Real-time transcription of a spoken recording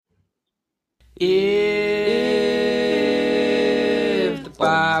If the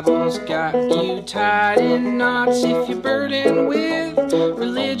Bible's got you tied in knots, if you're burdened with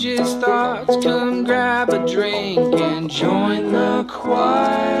religious thoughts, come grab a drink and join the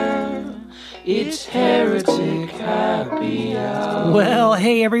choir. It's Heretic Happy Hour. Well,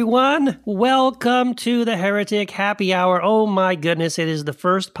 hey everyone. Welcome to the Heretic Happy Hour. Oh my goodness, it is the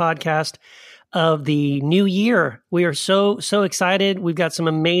first podcast of the new year. We are so excited. We've got some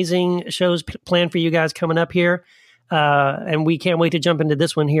amazing shows planned for you guys coming up here. And we can't wait to jump into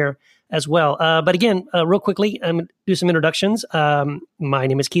this one here as well. But again, real quickly, I'm going to do some introductions. My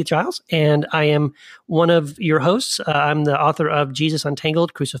name is Keith Giles, and I am one of your hosts. I'm the author of Jesus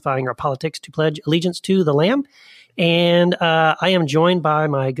Untangled, Crucifying Our Politics to Pledge Allegiance to the Lamb. And I am joined by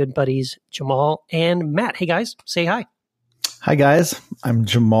my good buddies, Jamal and Matt. Hey, guys, say hi. Hi, guys. I'm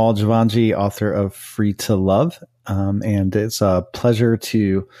Jamal Javanji, author of Free to Love. And it's a pleasure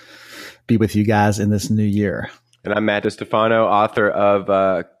to be with you guys in this new year. And I'm Matt DiStefano, author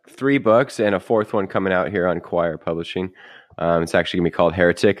of 3 books and a 4th one coming out here on Choir Publishing. It's actually going to be called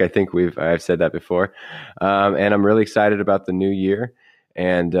Heretic. I think I've said that before. And I'm really excited about the new year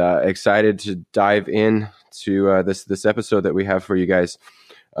and excited to dive in to this episode that we have for you guys.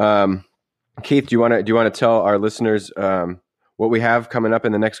 Keith, do you want to tell our listeners what we have coming up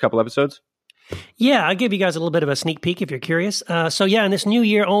in the next couple episodes? Yeah, I'll give you guys a little bit of a sneak peek if you're curious. So yeah, in this new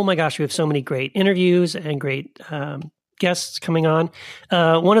year, oh my gosh, we have so many great interviews and great guests coming on.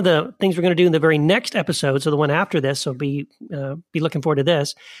 One of the things we're going to do in the very next episode, so the one after this, so be looking forward to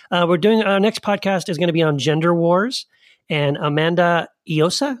this. We're doing our next podcast is going to be on gender wars, and Amanda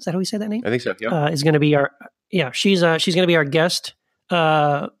Iosa, is that how we say that name? I think so. Yeah, is going to be she's going to be our guest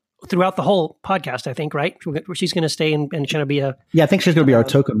throughout the whole podcast, I think, right? She's going to stay and kind of be a... Yeah, I think she's going to be our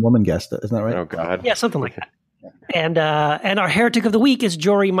token woman guest. Isn't that right? Oh, God. Yeah, something like that. And our Heretic of the Week is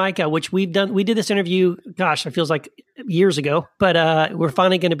Jory Micah, which we did this interview, gosh, it feels like years ago, but we're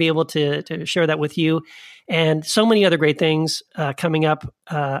finally going to be able to share that with you. And so many other great things coming up.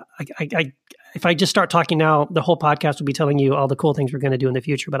 If I just start talking now, the whole podcast will be telling you all the cool things we're going to do in the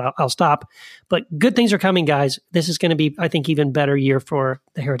future, but I'll stop. But good things are coming, guys. This is going to be, I think, even better year for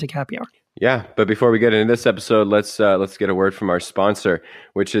the Heretic Happy Hour. Yeah, but before we get into this episode, let's get a word from our sponsor,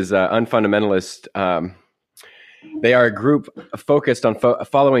 which is Unfundamentalist. They are a group focused on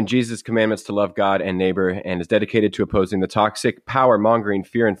following Jesus' commandments to love God and neighbor, and is dedicated to opposing the toxic, power-mongering,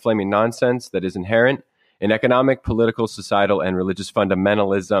 fear-inflaming nonsense that is inherent in economic, political, societal, and religious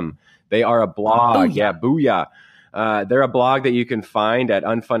fundamentalism. They are a blog. Booyah. Yeah, booyah. They're a blog that you can find at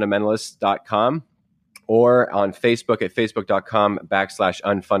unfundamentalist.com or on Facebook at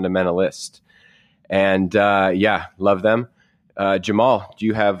facebook.com/unfundamentalist. And love them. Jamal, do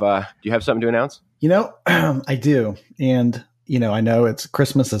you have something to announce? I do. And, I know it's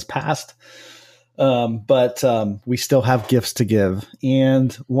Christmas has passed, but we still have gifts to give.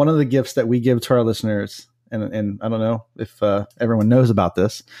 And one of the gifts that we give to our listeners, and I don't know if everyone knows about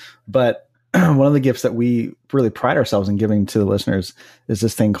this, but one of the gifts that we really pride ourselves in giving to the listeners is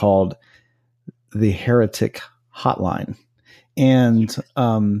this thing called the Heretic Hotline. And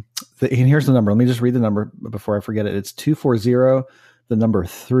here's the number. Let me just read the number before I forget it. It's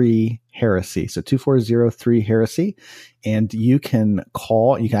 240-3-heresy. So 240-3-heresy. And you can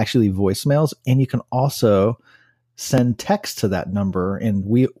call, you can actually leave voicemails, and you can also send text to that number, and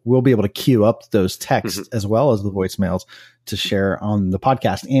we'll be able to queue up those texts as well as the voicemails to share on the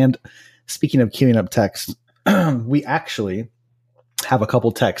podcast. And speaking of queuing up text, we actually have a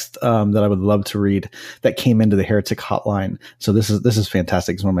couple texts that I would love to read that came into the Heretic Hotline. So this is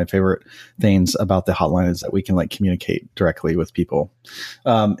fantastic. It's one of my favorite things about the hotline is that we can communicate directly with people.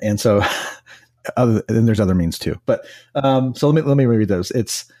 And so then there's other means too. But so let me read those.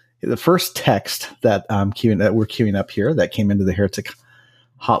 It's the first text that we're queuing up here that came into the Heretic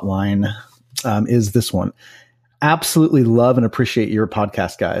Hotline is this one. Absolutely love and appreciate your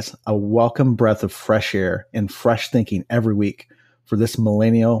podcast, guys. A welcome breath of fresh air and fresh thinking every week for this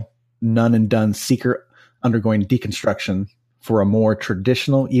millennial none and done seeker undergoing deconstruction for a more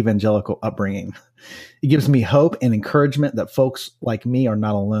traditional evangelical upbringing. It gives me hope and encouragement that folks like me are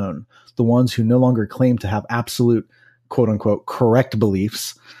not alone. The ones who no longer claim to have absolute, quote unquote, correct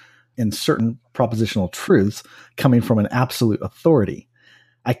beliefs in certain propositional truths coming from an absolute authority.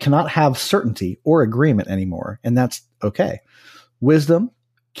 I cannot have certainty or agreement anymore, and that's okay. Wisdom,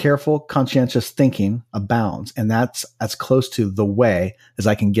 careful, conscientious thinking abounds, and that's as close to the way as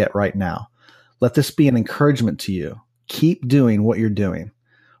I can get right now. Let this be an encouragement to you. Keep doing what you're doing.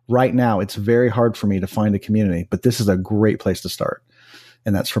 Right now, it's very hard for me to find a community, but this is a great place to start.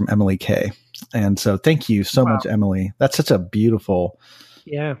 And that's from Emily K. And so thank you so much, Emily. That's such a beautiful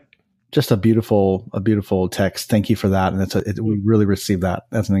just a beautiful text. Thank you for that. And we really received that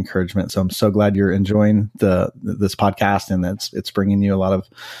as an encouragement. So I'm so glad you're enjoying this podcast, and it's bringing you a lot of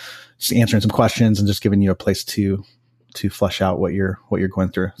just answering some questions and just giving you a place to flesh out what you're going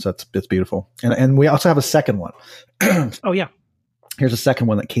through. So it's beautiful. And we also have a second one. Oh yeah. Here's a second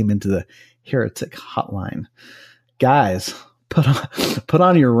one that came into the Heretic hotline. Guys, put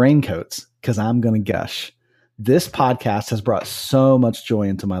on your raincoats, because I'm going to gush. This podcast has brought so much joy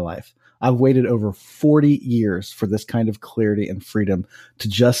into my life. I've waited over 40 years for this kind of clarity and freedom to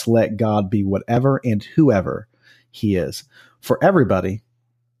just let God be whatever and whoever he is for everybody,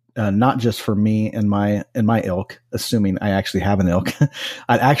 not just for me and my ilk, assuming I actually have an ilk.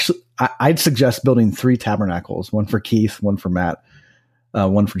 I'd suggest building 3 tabernacles, one for Keith, one for Matt,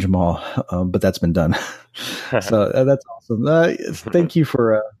 one for Jamal, but that's been done. So that's awesome. Thank you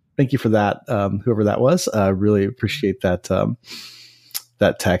for that. Whoever that was, really appreciate that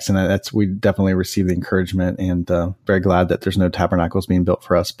text, and we definitely received the encouragement, and very glad that there's no tabernacles being built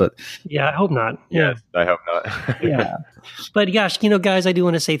for us. But yeah, I hope not. Yeah, I hope not. Yeah, but gosh, guys, I do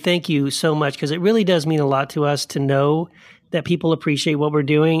want to say thank you so much, because it really does mean a lot to us to know that people appreciate what we're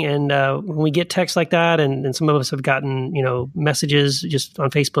doing. And when we get texts like that, and some of us have gotten, messages just on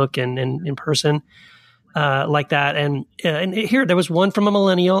Facebook and in person like that. And here, there was one from a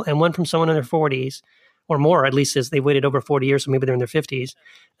millennial and one from someone in their 40s or more, at least as they waited over 40 years. So maybe they're in their 50s.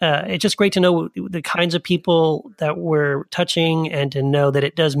 It's just great to know the kinds of people that we're touching, and to know that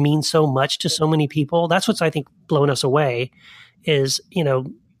it does mean so much to so many people. That's what's, I think, blown us away is,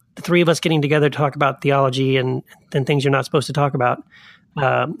 the 3 of us getting together to talk about theology and things you're not supposed to talk about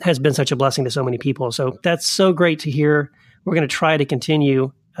has been such a blessing to so many people. So that's so great to hear. We're going to try to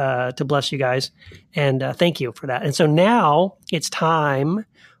continue to bless you guys. And thank you for that. And so now it's time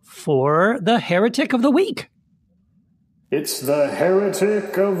for the Heretic of the Week. It's the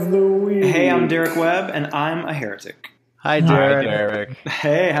Heretic of the Week. Hey, I'm Derek Webb, and I'm a heretic. Hi, Derek. Hi, Derek.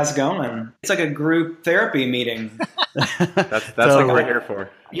 Hey, how's it going? It's like a group therapy meeting. That's what we're here for.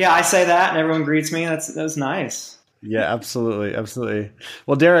 Yeah, I say that, and everyone greets me. That's nice. Yeah, absolutely.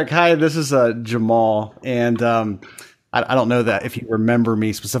 Well, Derek, hi. This is Jamal, and I don't know that if you remember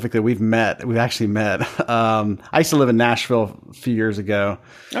me specifically. We've actually met. I used to live in Nashville a few years ago.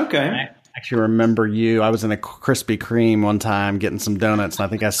 Okay. I actually remember you. I was in a Krispy Kreme one time getting some donuts, and I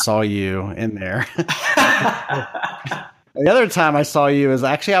think I saw you in there. The other time I saw you is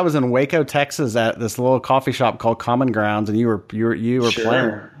actually I was in Waco, Texas, at this little coffee shop called Common Grounds, and you were sure.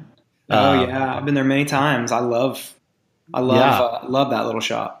 playing. Oh yeah, I've been there many times. I love that little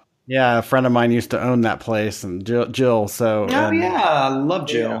shop. Yeah, a friend of mine used to own that place, and Jill. So I love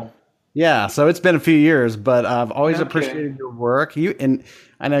Jill. Yeah, so it's been a few years, but I've always appreciated your work. And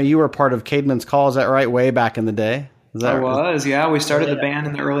I know you were part of Caedmon's Call. Is that right? Way back in the day. I was. Yeah, we started the band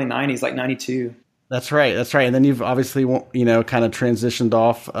in the early '90s, like '92. That's right. And then you've obviously, kind of transitioned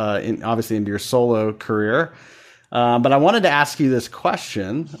off, obviously into your solo career. But I wanted to ask you this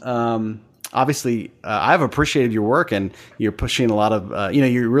question. Obviously, I've appreciated your work, and you're pushing a lot of,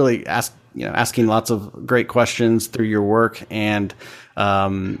 you're really asking lots of great questions through your work, and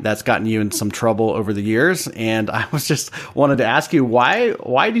that's gotten you in some trouble over the years. And I was just wanted to ask you,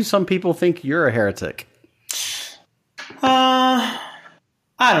 why do some people think you're a heretic? I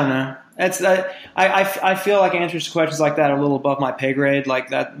don't know. It's I feel like answers to questions like that are a little above my pay grade. Like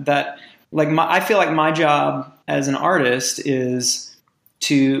that I feel like my job as an artist is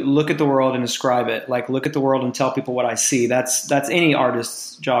to look at the world and describe it. Like, look at the world and tell people what I see. That's any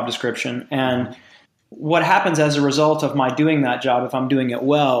artist's job description. And what happens as a result of my doing that job, if I'm doing it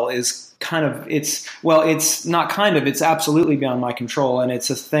well, is it's absolutely beyond my control. And it's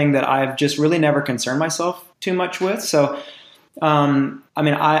a thing that I've just really never concerned myself too much with. So, I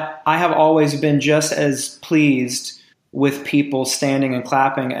have always been just as pleased with people standing and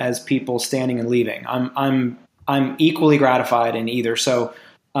clapping as people standing and leaving. I'm equally gratified in either. So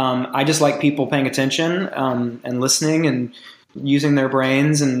I just like people paying attention and listening and using their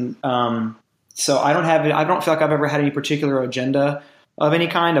brains. And so I don't feel like I've ever had any particular agenda of any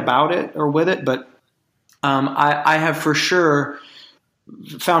kind about it or with it. But I have for sure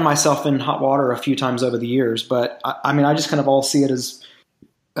found myself in hot water a few times over the years. But I just kind of all see it as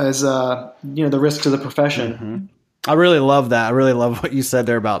the risks of the profession. Mm-hmm. I really love that. I really love what you said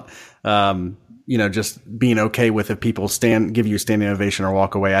there about just being okay with if people give you a standing ovation or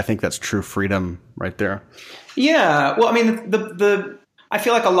walk away. I think that's true freedom right there. Yeah. Well, I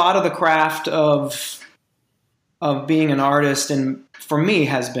feel like a lot of the craft of being an artist, and for me,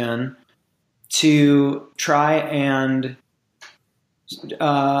 has been to try and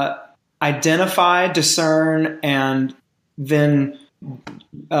identify, discern, and then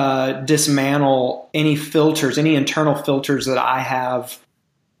dismantle any filters, any internal filters that I have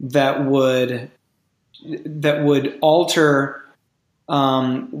that would alter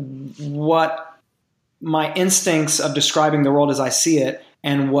what my instincts of describing the world as I see it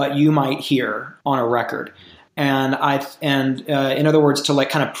and what you might hear on a record. And in other words, to like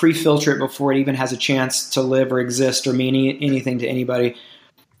kind of pre-filter it before it even has a chance to live or exist or mean anything to anybody.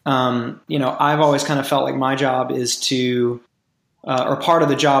 I've always kind of felt like my job is to, or part of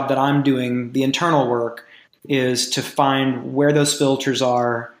the job that I'm doing, the internal work, is to find where those filters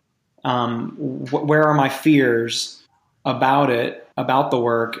are, where are my fears about it, about the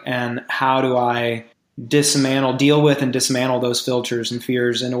work, and how do I deal with and dismantle those filters and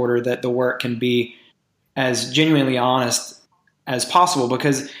fears in order that the work can be as genuinely honest as possible,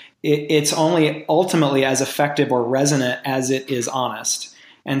 because it's only ultimately as effective or resonant as it is honest.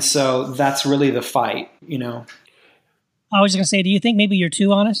 And so that's really the fight, I was going to say, do you think maybe you're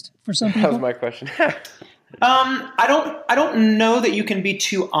too honest for some people? That was my question. I don't know that you can be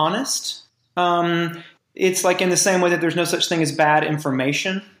too honest. It's like in the same way that there's no such thing as bad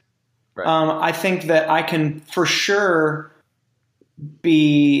information. Right. I think that I can for sure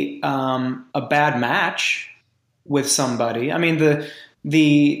be a bad match with somebody. I mean,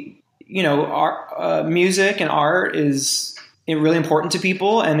 our music and art is really important to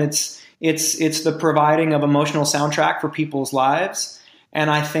people, and it's the providing of emotional soundtrack for people's lives.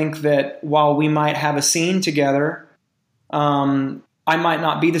 And I think that while we might have a scene together, I might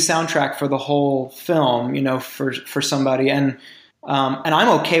not be the soundtrack for the whole film, for somebody. And I'm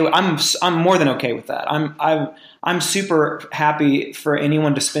okay. I'm more than okay with that. I'm super happy for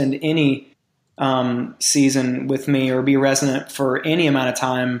anyone to spend any season with me or be resonant for any amount of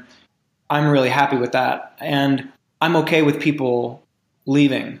time. I'm really happy with that, and I'm okay with people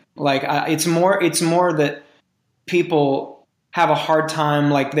leaving. Like it's more that people have a hard time,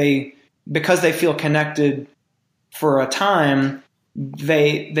 like because they feel connected for a time,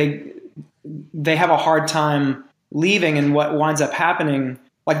 they have a hard time leaving, and what winds up happening,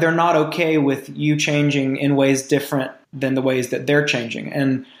 like they're not okay with you changing in ways different than the ways that they're changing.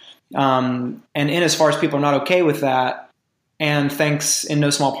 And in as far as people are not okay with that, and thanks in no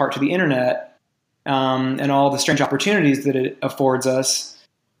small part to the internet, and all the strange opportunities that it affords us,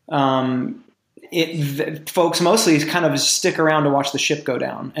 folks mostly kind of stick around to watch the ship go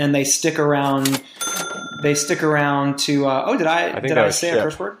down, and they stick around to did I say a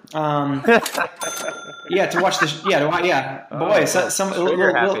curse word? To watch this. Boy, some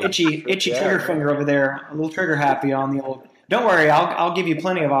little itchy trigger finger over there, a little trigger happy on the old. Don't worry, I'll give you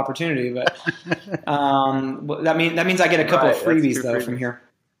plenty of opportunity, but that means I get a couple of freebies though from here.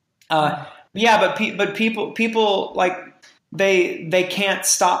 But people like they can't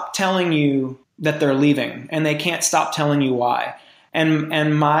stop telling you that they're leaving, and they can't stop telling you why.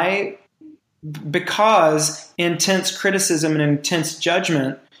 Because intense criticism and intense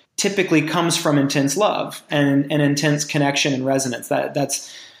judgment typically comes from intense love and intense connection and resonance.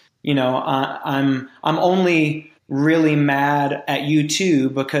 That's I'm only really mad at you too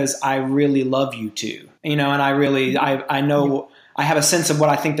because I really love you too. And I know I have a sense of what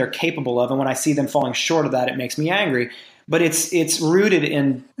I think they're capable of, and when I see them falling short of that, it makes me angry. But it's rooted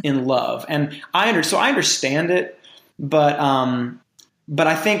in love, and I understand it. But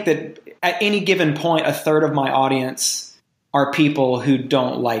I think that at any given point, a third of my audience are people who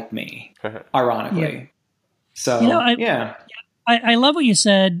don't like me, ironically. Yeah. So, I love what you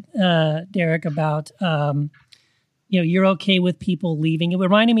said, Derek, about, you're okay with people leaving. It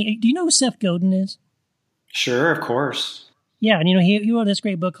reminded me, do you know who Seth Godin is? Sure, of course. Yeah. And, he wrote this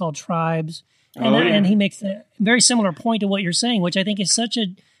great book called Tribes. And he makes a very similar point to what you're saying, which I think is such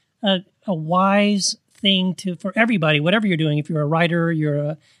a wise thing for everybody, whatever you're doing. If you're a writer, you're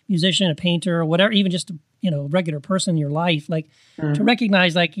a musician, a painter, or whatever, even just a regular person in your life, to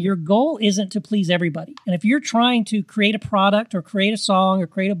recognize your goal isn't to please everybody. And if you're trying to create a product or create a song or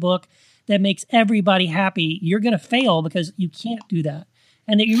create a book that makes everybody happy, you're going to fail because you can't do that.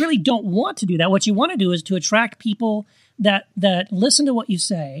 And that you really don't want to do that. What you want to do is to attract people that listen to what you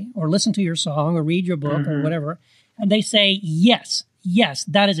say, or listen to your song, or read your book, or whatever, and they say, yes,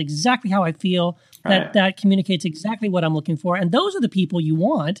 that is exactly how I feel. That communicates exactly what I'm looking for. And those are the people you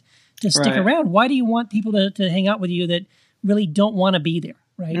want to stick around. Why do you want people to hang out with you that really don't want to be there,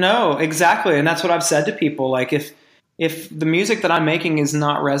 right? No, exactly. And that's what I've said to people. Like, if the music that I'm making is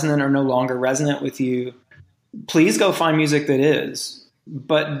not resonant or no longer resonant with you, please go find music that is.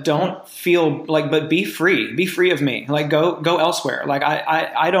 But don't feel but be free of me. Like, go elsewhere. Like,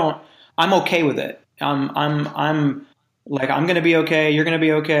 I'm okay with it. I'm like, I'm going to be okay. You're going to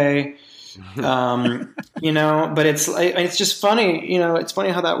be okay. But it's just funny, it's funny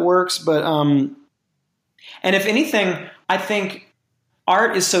how that works. But, and if anything, I think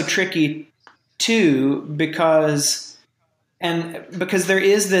art is so tricky too, because there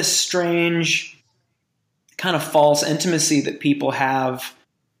is this strange kind of false intimacy that people have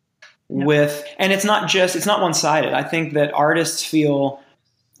with, and it's not one-sided. I think that artists feel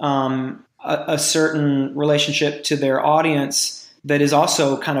a certain relationship to their audience that is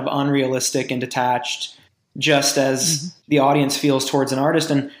also kind of unrealistic and detached, just as the audience feels towards an artist.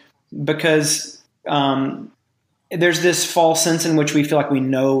 And because there's this false sense in which we feel like we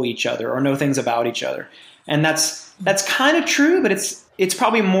know each other or know things about each other. And that's kind of true, but it's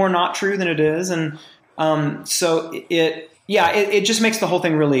probably more not true than it is. And so it just makes the whole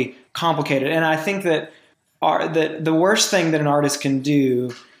thing really complicated. And I think that the worst thing that an artist can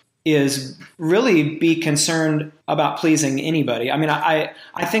do is really be concerned about pleasing anybody. I mean, I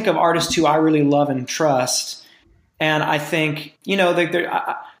think of artists who I really love and trust, and I think,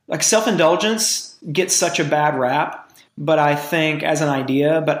 like self-indulgence gets such a bad rap, but I think as an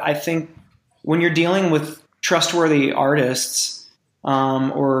idea, but I think when you're dealing with trustworthy artists,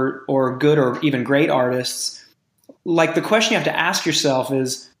 or good or even great artists, like the question you have to ask yourself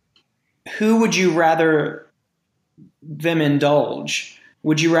is, who would you rather them indulge?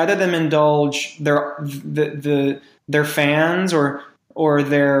 Would you rather them indulge their fans or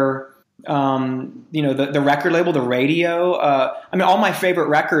their the record label, the radio? All my favorite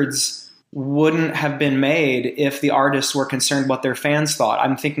records wouldn't have been made if the artists were concerned what their fans thought.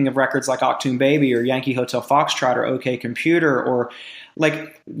 I'm thinking of records like Octoon Baby or Yankee Hotel Foxtrot or OK Computer, or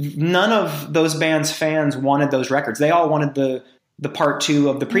like none of those bands' fans wanted those records. They all wanted the part 2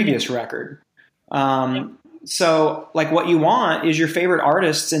 of the previous record. So like what you want is your favorite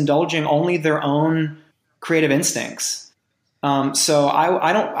artists indulging only their own creative instincts. So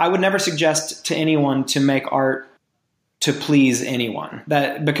I would never suggest to anyone to make art to please anyone,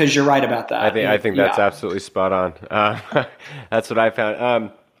 because you're right about that. I think that's absolutely spot on. That's what I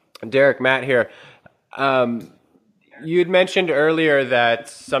found. Derek, Matt here. You had mentioned earlier that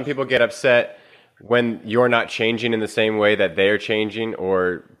some people get upset when you're not changing in the same way that they're changing,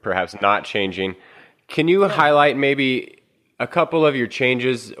 or perhaps not changing. Can you highlight maybe a couple of your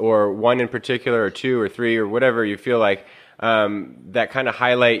changes, or one in particular, or 2 or 3 or whatever you feel like, that kind of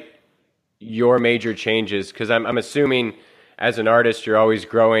highlight your major changes? Because I'm assuming as an artist you're always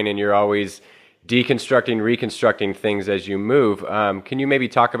growing and you're always deconstructing, reconstructing things as you move. Can you maybe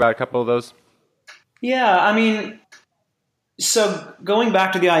talk about a couple of those? Yeah, so going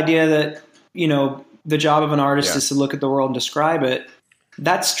back to the idea that the job of an artist is to look at the world and describe it,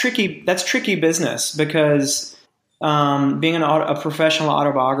 that's tricky business, because being a professional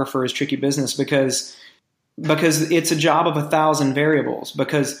autobiographer is tricky business, because it's a job of 1,000 variables,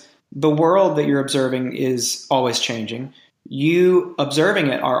 because the world that you're observing is always changing. You observing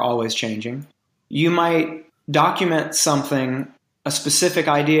it are always changing. You might document something, a specific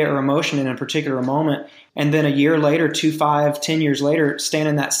idea or emotion in a particular moment, and then a year later, 2, 5, 10 years later, stand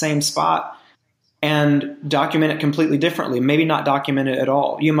in that same spot and document it completely differently. Maybe not document it at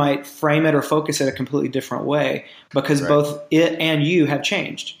all. You might frame it or focus it a completely different way, because both it and you have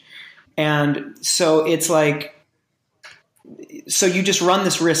changed. And so it's like, so you just run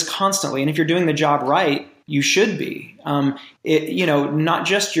this risk constantly. And if you're doing the job right, you should be. Not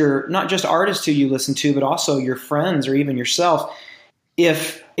just artists who you listen to, but also your friends or even yourself.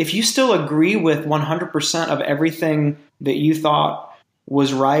 If you still agree with 100% of everything that you thought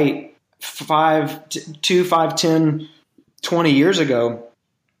was right 5, 10, 20 years ago,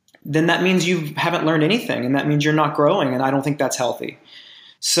 then that means you haven't learned anything, and that means you're not growing, and I don't think that's healthy.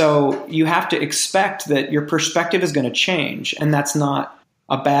 So you have to expect that your perspective is going to change, and that's not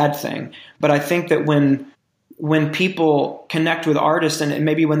a bad thing. But I think that when people connect with artists, and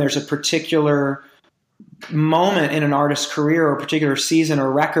maybe when there's a particular moment in an artist's career, or a particular season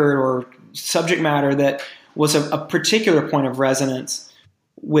or record or subject matter that was a particular point of resonance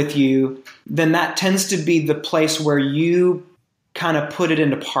with you, then that tends to be the place where you kind of put it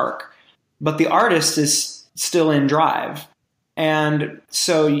into park. But the artist is still in drive. And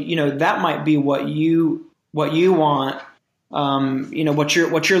so, that might be what you want, what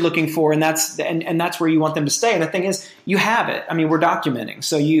you're looking for, and that's where you want them to stay. And the thing is, you have it. We're documenting,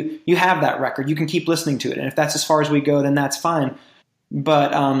 so you have that record. You can keep listening to it, and if that's as far as we go, then that's fine.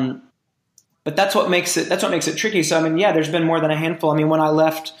 But that's what makes it tricky. So there's been more than a handful. When I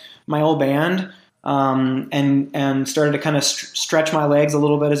left my old band, and started to kind of stretch my legs a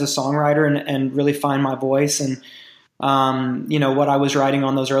little bit as a songwriter, and really find my voice, and what I was writing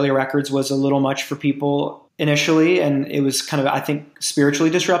on those earlier records was a little much for people, initially, and it was kind of, I think, spiritually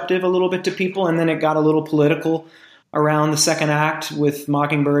disruptive a little bit to people, and then it got a little political around the second act with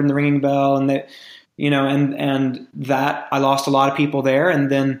Mockingbird and the Ringing Bell, and that, and that I lost a lot of people there, and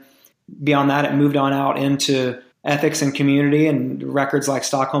then beyond that, it moved on out into ethics and community and records like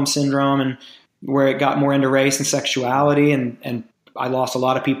Stockholm Syndrome, and where it got more into race and sexuality, and I lost a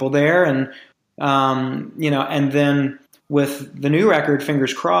lot of people there, and and then with the new record,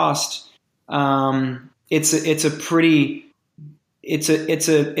 Fingers Crossed, it's an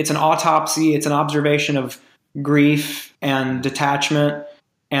autopsy, it's an observation of grief and detachment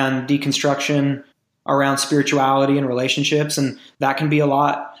and deconstruction around spirituality and relationships, and that can be a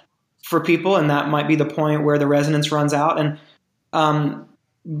lot for people, and that might be the point where the resonance runs out. And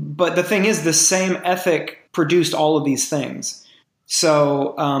but the thing is, the same ethic produced all of these things.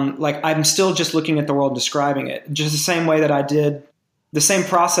 So I'm still just looking at the world, describing it just the same way that I did. The same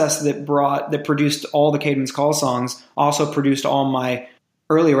process that produced all the Caedmon's Call songs also produced all my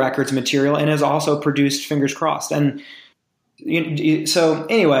early records material, and has also produced Fingers Crossed. And so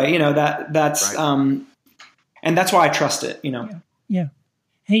anyway, that's right. And that's why I trust it. Yeah.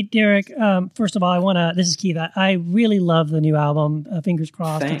 Hey, Derek. First of all, this is Keith. I really love the new album, Fingers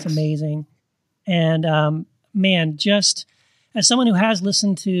Crossed. Thanks. It's amazing. And man, just as someone who has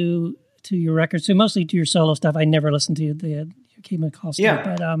listened to your records, so mostly to your solo stuff, I never listened to the Caedmon's Call stuff.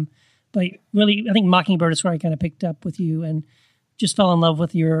 Yeah. But really, I think Mockingbird is where I kind of picked up with you and just fell in love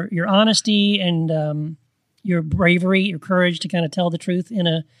with your honesty and your bravery, your courage to kind of tell the truth in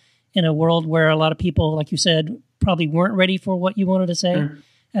a world where a lot of people, like you said, probably weren't ready for what you wanted to say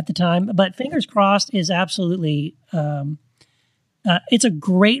at the time. But Fingers Crossed is absolutely, it's a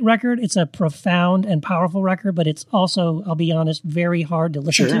great record. It's a profound and powerful record, but it's also, I'll be honest, very hard to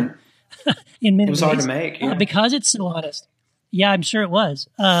listen to. In many ways. It was hard to make. Yeah. Because it's so honest. Yeah, I'm sure it was.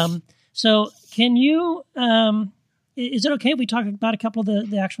 So can you, is it okay if we talk about a couple of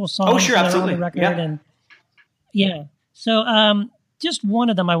the actual songs? Oh, sure, absolutely. On the record? Yeah. And so just one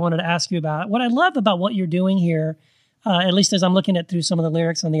of them I wanted to ask you about. What I love about what you're doing here, at least as I'm looking through some of the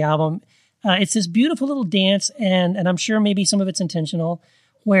lyrics on the album, it's this beautiful little dance, and I'm sure maybe some of it's intentional,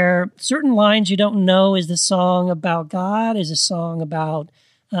 where certain lines you don't know, is this song about God? Is this song about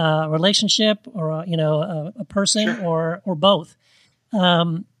a relationship or a person, sure, or both?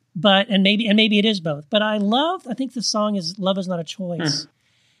 But maybe it is both. But I think the song is "Love Is Not a Choice,"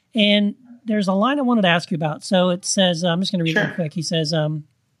 and there's a line I wanted to ask you about. So it says, I'm just going to read it real quick. He says,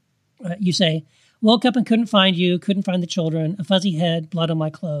 you say, "Woke up and couldn't find you, couldn't find the children, a fuzzy head, blood on my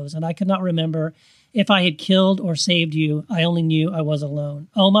clothes, and I could not remember if I had killed or saved you. I only knew I was alone.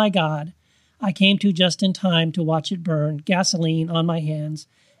 Oh my God, I came to just in time to watch it burn, gasoline on my hands,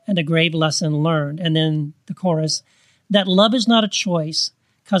 and a grave lesson learned." And then the chorus, "That love is not a choice,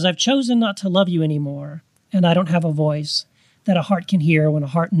 'cause I've chosen not to love you anymore, and I don't have a voice that a heart can hear when a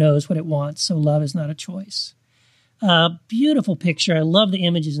heart knows what it wants, so love is not a choice." Beautiful picture. I love the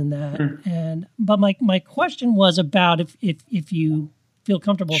images in that. But my question was about if you feel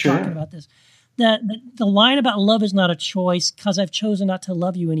comfortable talking about this, that the line about love is not a choice because I've chosen not to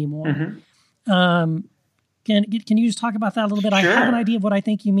love you anymore. Can you just talk about that a little bit? Sure. I have an idea of what I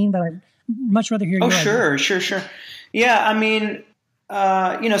think you mean, but I'd much rather hear your idea. Sure. Yeah, I mean,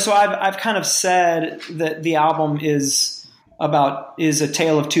 so I've kind of said that the album is a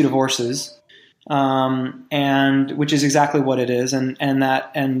tale of two divorces, and which is exactly what it is, and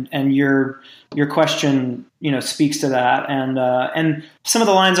your question, speaks to that, and some of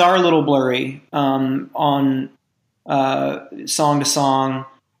the lines are a little blurry on song to song,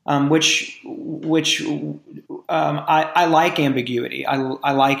 which I like ambiguity.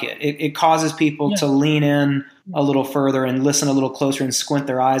 I like it. It causes people to lean in a little further and listen a little closer and squint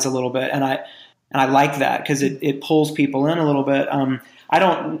their eyes a little bit, and I like that because it pulls people in a little bit. I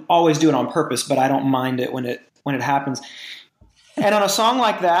don't always do it on purpose, but I don't mind it when it happens. And on a song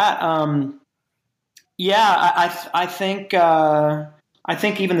like that, I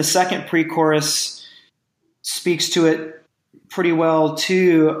think even the second pre-chorus speaks to it pretty well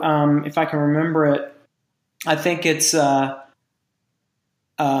too. If I can remember it, I think it's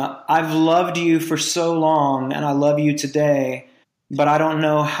I've loved you for so long, and I love you today, but I don't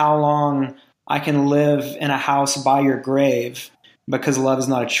know how long I can live in a house by your grave because love is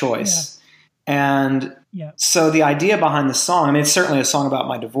not a choice. And so the idea behind the song, I mean, it's certainly a song about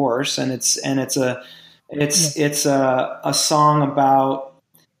my divorce, and it's a song about,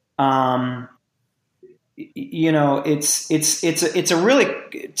 it's a really,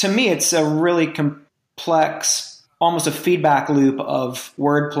 to me, it's a really complex, almost a feedback loop of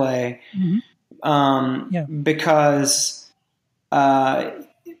wordplay, because,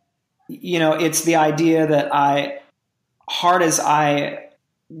 it's the idea that hard as I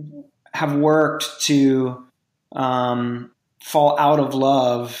have worked to fall out of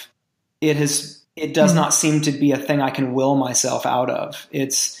love, it does not seem to be a thing I can will myself out of.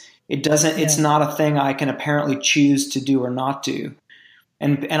 It's not a thing I can apparently choose to do or not do.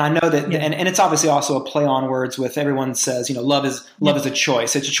 And I know that, and it's obviously also a play on words with everyone says, love is a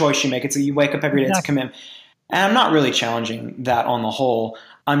choice. It's a choice you make. You wake up every day, it's a commitment. And I'm not really challenging that on the whole.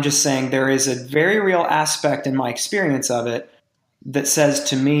 I'm just saying there is a very real aspect in my experience of it that says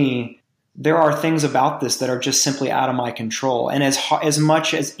to me, there are things about this that are just simply out of my control. And as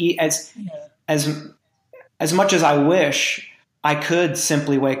much as I wish I could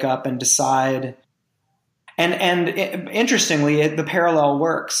simply wake up and decide, and interestingly, the parallel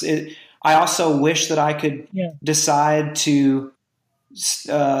works. I also wish that I could decide to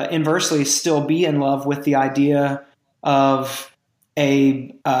inversely still be in love with the idea of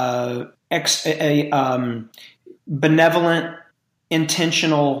a benevolent,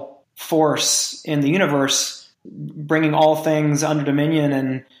 intentional force in the universe, bringing all things under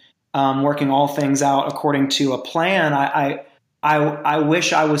dominion and working all things out according to a plan. I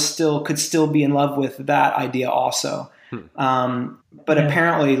wish I could still be in love with that idea also. But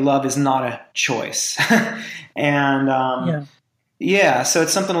apparently love is not a choice. And so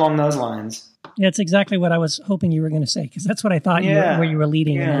it's something along those lines. Yeah, it's exactly what I was hoping you were going to say, because that's what I thought where you were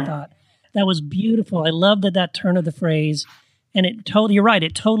leading. Yeah. And I thought that was beautiful. I love that turn of the phrase. And you're right.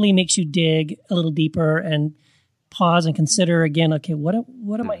 It totally makes you dig a little deeper and pause and consider again, okay, what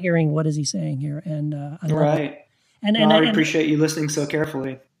am I hearing? What is he saying here? And I love it. And I appreciate you listening so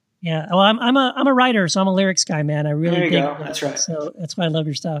carefully. Yeah. Well, I'm a writer, so I'm a lyrics guy, man. I really dig go. That's right. So that's why I love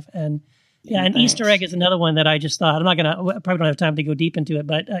your stuff. And and thanks. Easter egg is another one that I just thought, probably don't have time to go deep into it,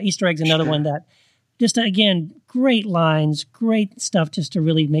 but Easter egg is another one that just, again, great lines, great stuff just to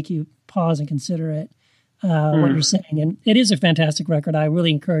really make you pause and consider it, what you're saying. And it is a fantastic record. I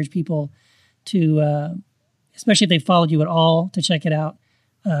really encourage people to, especially if they followed you at all, to check it out.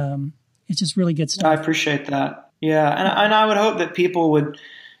 It's just really good stuff. I appreciate that. Yeah. And I would hope that people would,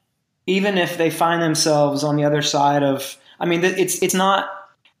 even if they find themselves on the other side of, it's not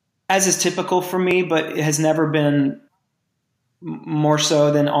as is typical for me, but it has never been more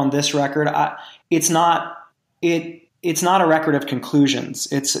so than on this record. It's not a record of conclusions.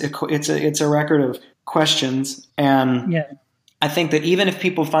 It's a record of questions. And I think that even if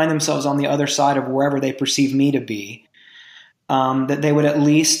people find themselves on the other side of wherever they perceive me to be, that they would at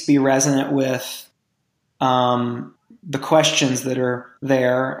least be resonant with the questions that are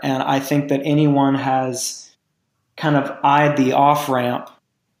there. And I think that anyone has kind of eyed the off-ramp,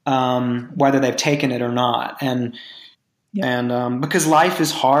 whether they've taken it or not. And because life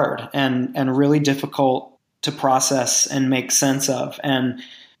is hard and really difficult to process and make sense of, and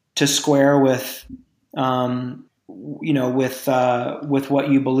to square with, with what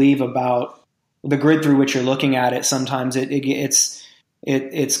you believe about the grid through which you're looking at it. Sometimes it's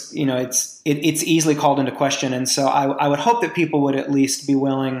easily called into question. And so I would hope that people would at least be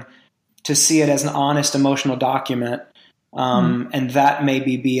willing to see it as an honest emotional document. And that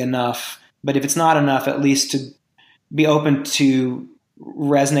maybe be enough, but if it's not enough, at least to be open to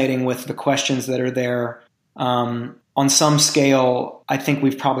resonating with the questions that are there. On some scale, I think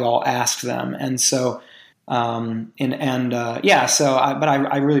we've probably all asked them. And so, but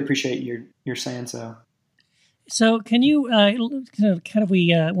I really appreciate your saying so. So can you, we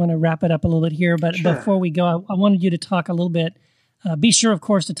want to wrap it up a little bit here, but before we go, I wanted you to talk a little bit, be sure, of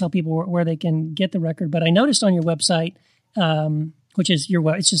course, to tell people where they can get the record. But I noticed on your website, which is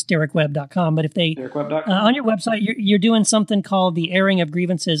it's just DerekWebb.com. But if they, on your website, you're doing something called the airing of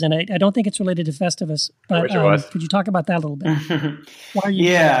grievances. And I don't think it's related to Festivus, but could you talk about that a little bit? Why are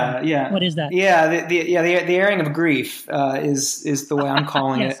you what is that? Yeah. The airing of grief, is the way I'm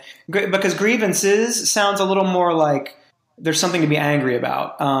calling it, because grievances sounds a little more like there's something to be angry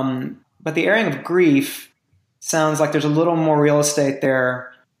about. But the airing of grief sounds like there's a little more real estate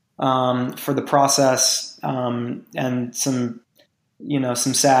there, for the process, and some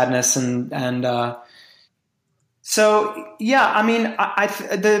sadness so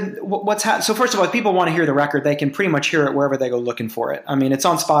first of all, if people want to hear the record, they can pretty much hear it wherever they go looking for it. It's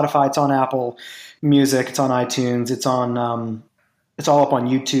on Spotify, it's on Apple Music, it's on iTunes, it's on, it's all up on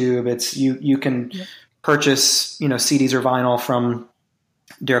YouTube. It's you can purchase, CDs or vinyl from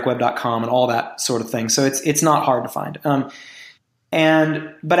DerekWebb.com and all that sort of thing. So it's not hard to find.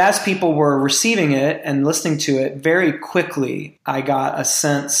 But as people were receiving it and listening to it, very quickly, I got a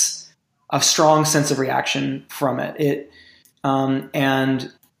strong sense of reaction from it.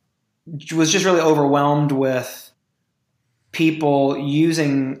 And was just really overwhelmed with people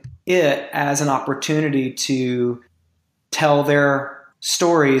using it as an opportunity to tell their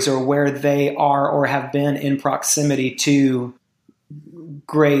stories or where they are or have been in proximity to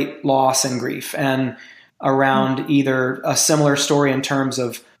great loss and grief, and around either a similar story in terms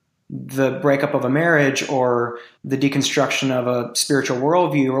of the breakup of a marriage or the deconstruction of a spiritual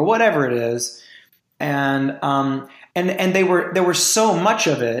worldview or whatever it is. And there was so much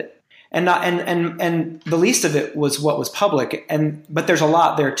of it, and the least of it was what was public. But there's a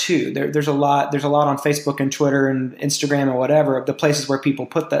lot there too. There's a lot on Facebook and Twitter and Instagram and whatever, the places where people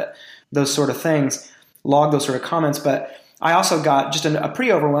put those sort of things, log those sort of comments. But I also got just a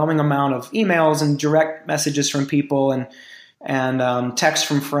pretty overwhelming amount of emails and direct messages from people and texts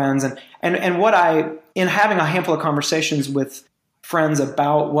from friends, and what in having a handful of conversations with friends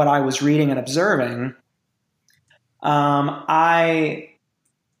about what I was reading and observing, I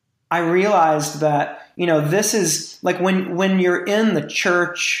realized that, this is like when you're in the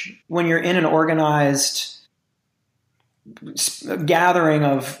church, when you're in an organized gathering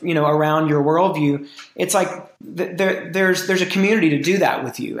of, around your worldview, it's like there's a community to do that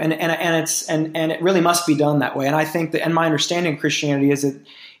with you, and it really must be done that way. And I think that, and my understanding of Christianity is that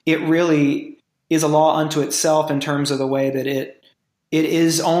it really is a law unto itself in terms of the way that it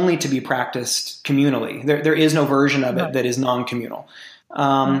is only to be practiced communally. There is no version of it that is non-communal.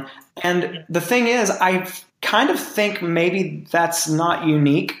 And the thing is, I kind of think maybe that's not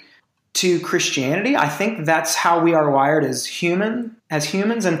unique to Christianity. I think that's how we are wired as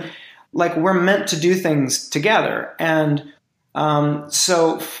humans, and like we're meant to do things together. And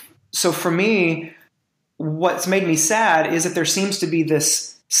so for me, what's made me sad is that there seems to be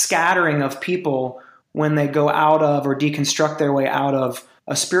this scattering of people when they go out of or deconstruct their way out of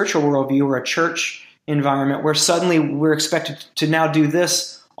a spiritual worldview or a church environment, where suddenly we're expected to now do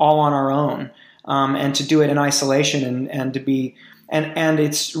this all on our own, and to do it in isolation, and to be, and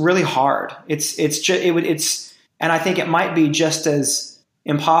it's really hard. And I think it might be just as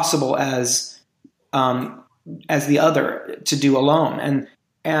impossible as the other to do alone.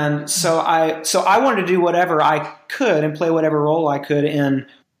 And so I wanted to do whatever I could and play whatever role I could in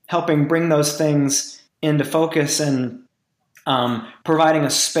helping bring those things into focus, and providing a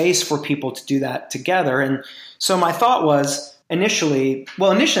space for people to do that together. And so my thought was initially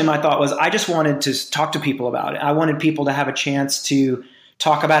my thought was I just wanted to talk to people about it. I wanted people to have a chance to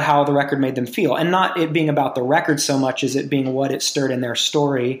talk about how the record made them feel, and not it being about the record so much as it being what it stirred in their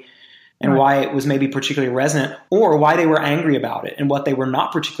story, and why it was maybe particularly resonant, or why they were angry about it and what they were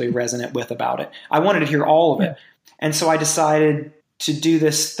not particularly resonant with about it. I wanted to hear all of it. And so I decided to do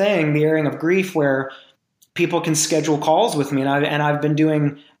this thing, the airing of grief, where people can schedule calls with me. And I've been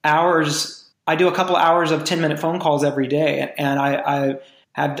doing hours. I do a couple hours of 10-minute phone calls every day. And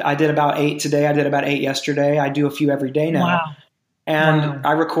I did about 8 today. I did about 8 yesterday. I do a few every day now. Wow. And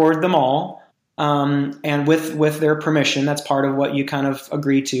I record them all. And with their permission. That's part of what you kind of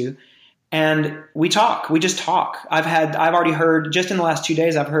agree to. And we talk. We just talk. I've already heard, just in the last 2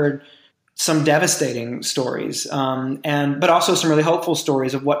 days, I've heard some devastating stories, but also some really hopeful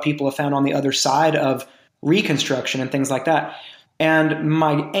stories of what people have found on the other side of reconstruction and things like that. And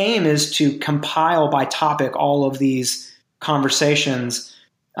my aim is to compile by topic all of these conversations,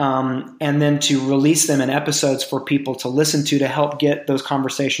 and then to release them in episodes for people to listen to help get those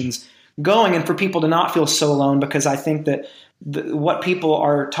conversations going, and for people to not feel so alone, because I think that what people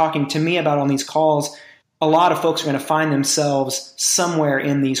are talking to me about on these calls, a lot of folks are going to find themselves somewhere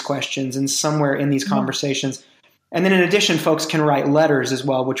in these questions and somewhere in these conversations. And then in addition, folks can write letters as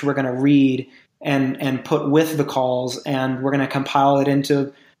well, which we're going to read and put with the calls, and we're going to compile it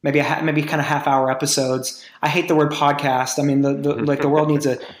into maybe kind of half-hour episodes. I hate the word podcast. I mean, the world needs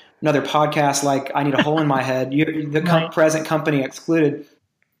another podcast. Like, I need a hole in my head. Present company excluded.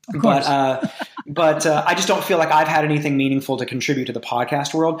 But I just don't feel like I've had anything meaningful to contribute to the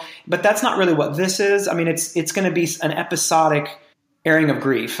podcast world. But that's not really what this is. I mean, it's going to be an episodic airing of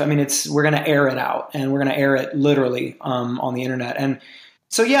grief. I mean, we're going to air it out, and we're going to air it literally on the internet. And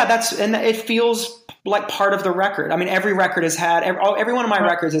so, yeah, and it feels like part of the record. I mean, every record has had, every one of my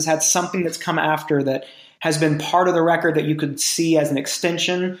records has had something that's come after that has been part of the record that you could see as an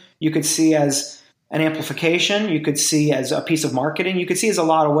extension, you could see as an amplification, you could see as a piece of marketing, you could see as a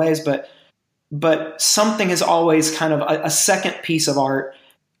lot of ways, but something has always kind of, a second piece of art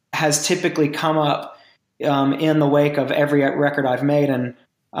has typically come up in the wake of every record I've made, and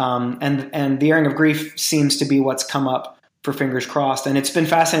the airing of grief seems to be what's come up for Fingers Crossed, and it's been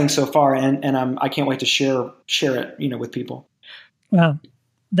fascinating so far, and I can't wait to share it, with people. Wow,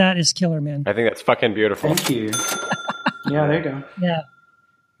 that is killer, man. I think that's fucking beautiful. Thank you. Yeah, there you go. Yeah,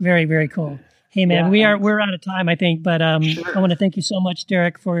 very, very cool. Hey man, Yeah, we're out of time, I think, but Sure. I want to thank you so much,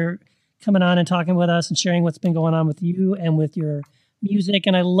 Derek, for coming on and talking with us and sharing what's been going on with you and with your music.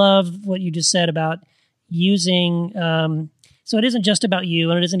 And I love what you just said about using. So it isn't just about you,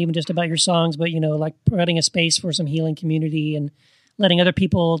 and it isn't even just about your songs, but like providing a space for some healing community and letting other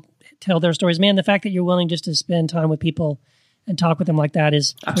people tell their stories. Man, the fact that you're willing just to spend time with people and talk with them like that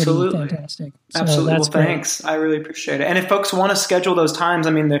is pretty Absolutely fantastic. So Absolutely. that's Well, great. thanks. I really appreciate it. And if folks want to schedule those times, I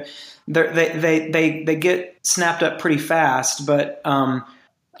mean, they get snapped up pretty fast, but, and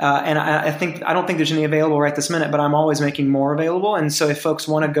I don't think there's any available right this minute, but I'm always making more available. And so if folks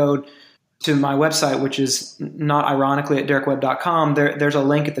want to go to my website, which is not ironically at derekwebb.com, there's a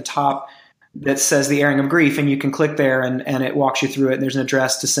link at the top that says the airing of grief, and you can click there and it walks you through it. And there's an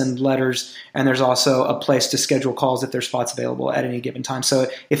address to send letters, and there's also a place to schedule calls if there's spots available at any given time. So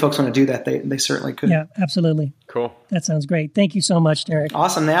if folks want to do that, they certainly could. Yeah, absolutely. Cool. That sounds great. Thank you so much, Derek.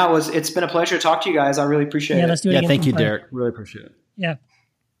 Awesome. It's been a pleasure to talk to you guys. I really appreciate Yeah, it. let's do it Yeah, again. thank you, sometime. Derek. Really appreciate it. Yeah.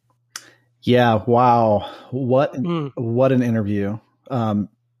 Yeah, wow. What an interview.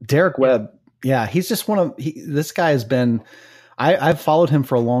 Derek Webb, yeah, he's just this guy has been, I've followed him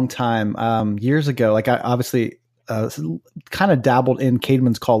for a long time. Years ago, like I obviously kind of dabbled in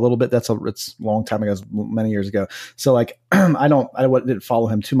Caedmon's Call a little bit. It's a long time ago, many years ago. So like, I didn't follow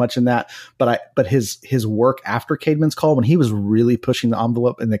him too much in that, but his work after Caedmon's Call, when he was really pushing the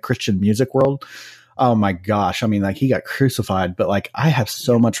envelope in the Christian music world, oh my gosh. I mean, like he got crucified, but like I have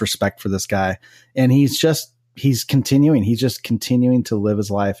so much respect for this guy, and he's just continuing to live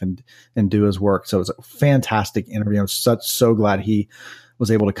his life and do his work. So it was a fantastic interview. I'm so glad he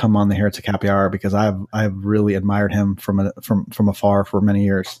was able to come on the Heretic Happy Hour, because I've really admired him from afar for many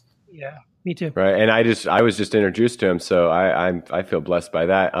years. Yeah, me too. Right. And I was just introduced to him, so I feel blessed by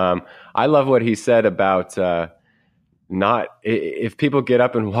that. I love what he said about, if people get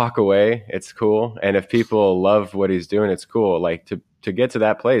up and walk away, it's cool. And if people love what he's doing, it's cool. Like to get to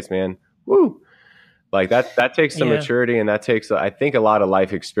that place, man. Woo. Like that takes some maturity, and that takes, I think, a lot of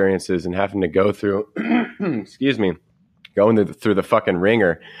life experiences and having to go through, excuse me, going through the fucking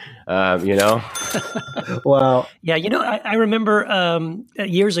ringer, Well, Yeah, I remember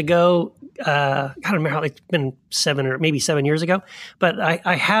years ago, I don't remember how, it's been 7 years ago, but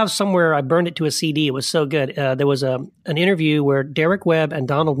I have somewhere, I burned it to a CD. It was so good. There was an interview where Derek Webb and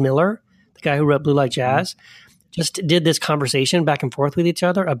Donald Miller, the guy who wrote Blue Light Jazz, just did this conversation back and forth with each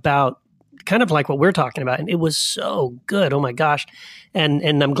other about kind of like what we're talking about. And it was so good. Oh my gosh. And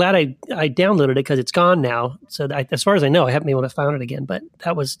I'm glad I downloaded it, because it's gone now. So as far as I know, I haven't been able to find it again, but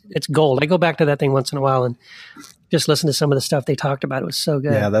it's gold. I go back to that thing once in a while and just listen to some of the stuff they talked about. It was so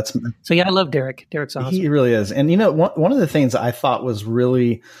good. yeah, So yeah, I love Derek. Derek's awesome. he really is. And one of the things I thought was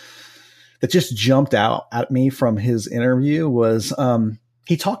really, that just jumped out at me from his interview was,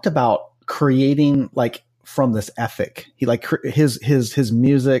 he talked about creating like from this ethic. He like his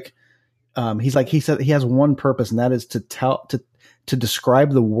music. He said he has one purpose, and that is to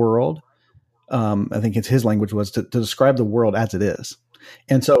describe the world. I think his language was to describe the world as it is.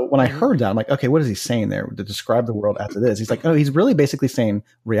 And so when I heard that, I'm like, okay, what is he saying there? To describe the world as it is. He's like, oh, he's really basically saying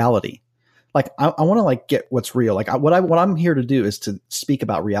reality. Like I want to like get what's real. Like what I'm here to do is to speak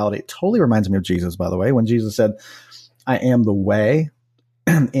about reality. It totally reminds me of Jesus, by the way, when Jesus said, I am the way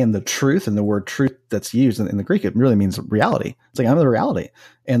and the truth, and the word truth that's used in the Greek, it really means reality. It's like, I'm the reality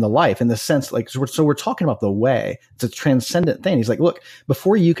and the life, in the sense, like, so we're talking about the way. It's a transcendent thing. He's like, look,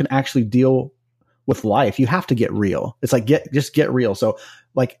 before you can actually deal with life, you have to get real. It's like, just get real. So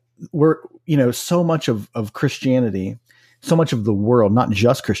like we're, so much of Christianity, so much of the world, not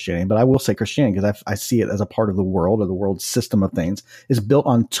just Christianity, but I will say Christianity, because I see it as a part of the world, or the world system of things, is built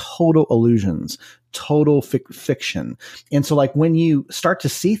on total illusions, total fiction. And so like when you start to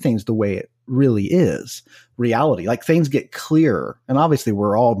see things the way it really is, reality, like things get clearer. And obviously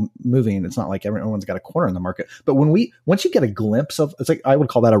we're all moving. It's not like everyone's got a corner in the market, but once you get a glimpse of, it's like, I would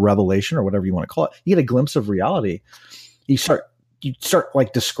call that a revelation, or whatever you want to call it. You get a glimpse of reality. You start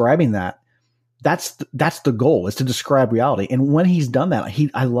like describing that. That's the goal, is to describe reality. And when he's done that,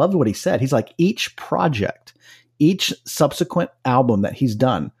 I loved what he said. He's like, each project, each subsequent album that he's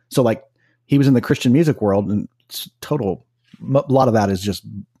done. So like he was in the Christian music world, and a lot of that is just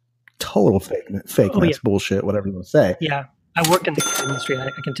total fake. Bullshit, whatever you want to say. Yeah. I worked in the industry. I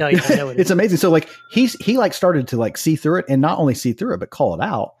can tell you, I know it It's amazing. So like he like started to like see through it, and not only see through it, but call it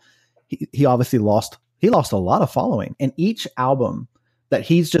out. He obviously lost a lot of following, and each album that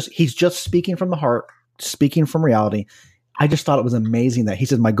he's just speaking from the heart, speaking from reality. I just thought it was amazing that he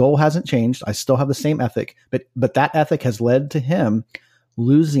said, my goal hasn't changed. I still have the same ethic, but that ethic has led to him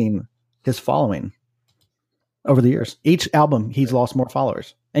losing his following over the years. Each album, he's lost more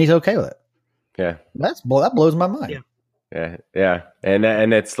followers, and he's okay with it. Yeah. That blows my mind. Yeah.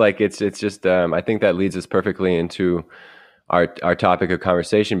 And it's like, it's just, I think that leads us perfectly into our topic of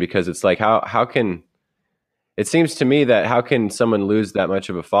conversation, because it's like, how can, it seems to me that how can someone lose that much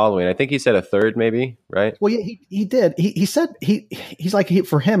of a following? I think he said a third, maybe, right? Well, yeah, he did. He said he's like,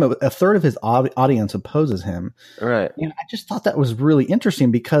 for him, a third of his audience opposes him. Right. And I just thought that was really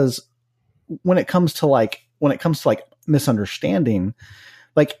interesting, because when it comes to like misunderstanding,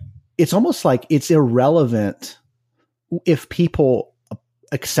 like it's almost like it's irrelevant if people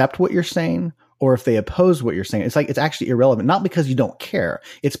accept what you're saying or if they oppose what you're saying. It's like, it's actually irrelevant, not because you don't care.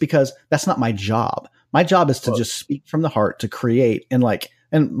 It's because that's not my job. My job is to just speak from the heart, to create. And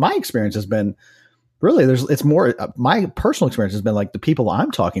my experience has been really, it's more, my personal experience has been like the people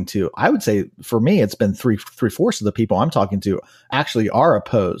I'm talking to. I would say for me, it's been three-fourths of the people I'm talking to actually are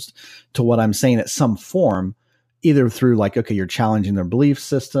opposed to what I'm saying at some form, either through like, okay, you're challenging their belief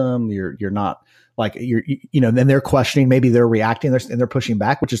system. You're not like, then they're questioning, maybe they're reacting and they're pushing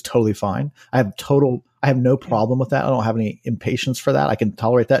back, which is totally fine. I have no problem with that. I don't have any impatience for that. I can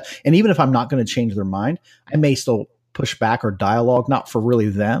tolerate that. And even if I'm not going to change their mind, I may still push back or dialogue, not for really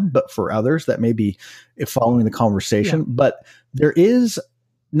them, but for others that may be following the conversation. Yeah. But there is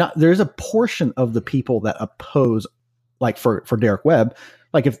a portion of the people that oppose, like for Derek Webb,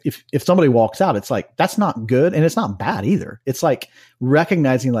 like if somebody walks out, it's like, that's not good. And it's not bad either. It's like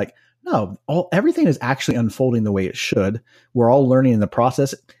recognizing like, no, everything is actually unfolding the way it should. We're all learning in the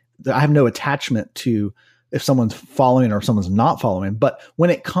process. I have no attachment to if someone's following or someone's not following. But when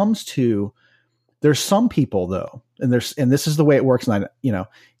it comes to, there's some people though, and this is the way it works. And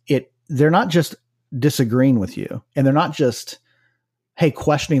they're not just disagreeing with you, and they're not just, hey,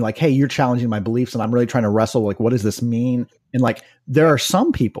 questioning like, hey, you're challenging my beliefs, and I'm really trying to wrestle like, what does this mean? And like, there are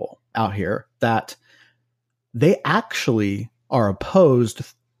some people out here that they actually are opposed.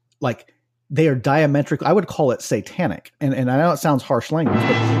 Like they are diametric. I would call it satanic. And I know it sounds harsh language, but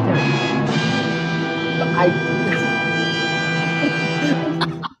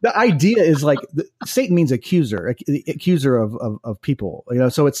the idea is like Satan means accuser, the accuser of people,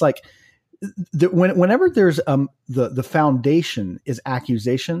 so it's like whenever there's the foundation is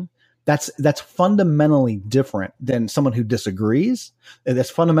accusation, that's fundamentally different than someone who disagrees.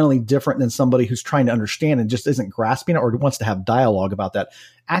 That's fundamentally different than somebody who's trying to understand and just isn't grasping it or wants to have dialogue about that.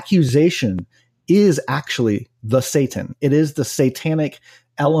 Accusation is actually the Satan. It is the satanic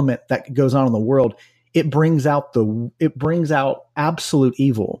element that goes on in the world. It brings out absolute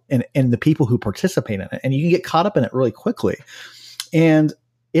evil and the people who participate in it. And you can get caught up in it really quickly. And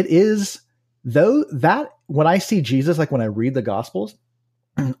it is though that when I see Jesus, like when I read the Gospels,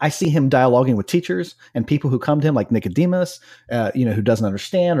 I see him dialoguing with teachers and people who come to him, like Nicodemus, who doesn't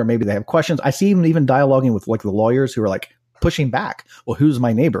understand, or maybe they have questions. I see him even dialoguing with like the lawyers who are like pushing back. Well, who's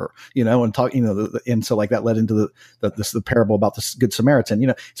my neighbor? And talking, and so like that led into the parable about the Good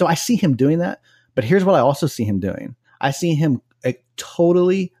Samaritan. So I see him doing that. But here's what I also see him doing. I see him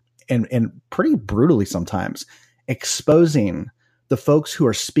totally and pretty brutally sometimes exposing the folks who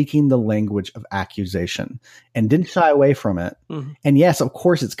are speaking the language of accusation and didn't shy away from it. Mm-hmm. And yes, of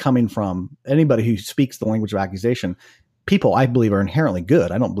course, it's coming from anybody who speaks the language of accusation. People, I believe, are inherently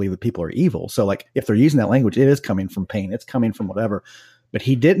good. I don't believe that people are evil. So like if they're using that language, it is coming from pain. It's coming from whatever. But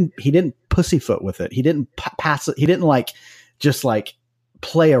he didn't pussyfoot with it. He didn't pass it. He didn't just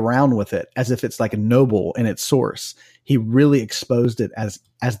play around with it as if it's like a noble in its source. He really exposed it as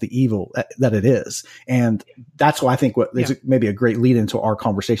the evil that it is. And that's why I think is maybe a great lead into our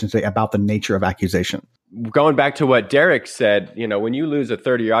conversation today about the nature of accusation. Going back to what Derek said, when you lose a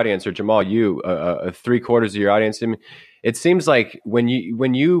third of your audience, or Jamal, you 3/4 of your audience, I mean, it seems like when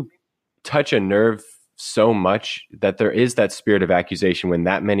you touch a nerve so much that there is that spirit of accusation when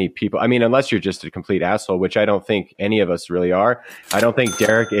that many people, I mean, unless you're just a complete asshole, which I don't think any of us really are. I don't think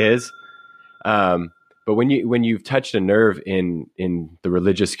Derek is. But when you've touched a nerve in the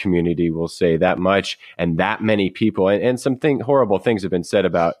religious community, we'll say that much, and that many people, and some horrible things have been said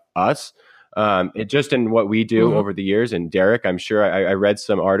about us, it just in what we do over the years. And Derek, I'm sure I read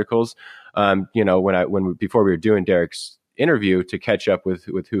some articles, before we were doing Derek's interview to catch up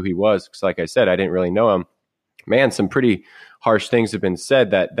with who he was, because like I said, I didn't really know him. Man, some pretty harsh things have been said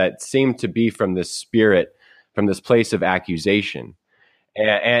that seem to be from this spirit, from this place of accusation,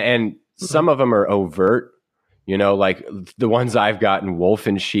 and some of them are overt, like the ones I've gotten, wolf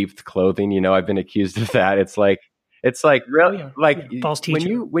in sheep's clothing. I've been accused of that. It's like really false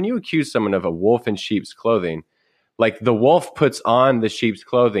teacher. When you accuse someone of a wolf in sheep's clothing, like the wolf puts on the sheep's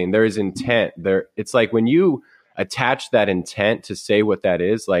clothing, there is intent there. It's like when you attach that intent to say what that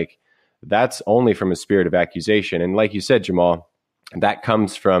is, like that's only from a spirit of accusation. And like you said, Jamal, that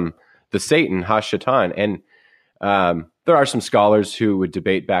comes from the Satan, Hashatan. And there are some scholars who would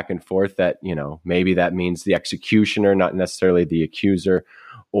debate back and forth that, maybe that means the executioner, not necessarily the accuser,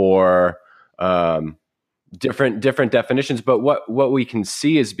 or different definitions. But what we can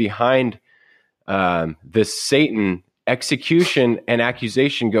see is behind this Satan, execution and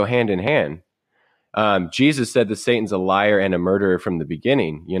accusation go hand in hand. Jesus said that Satan's a liar and a murderer from the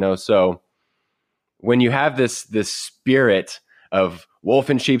beginning, so when you have this spirit of wolf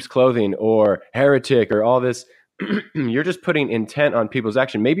in sheep's clothing or heretic or all this, you're just putting intent on people's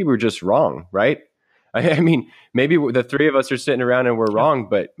action. Maybe we're just wrong, right? I mean, maybe the three of us are sitting around and we're wrong,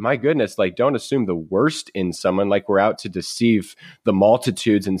 but my goodness, like, don't assume the worst in someone, like we're out to deceive the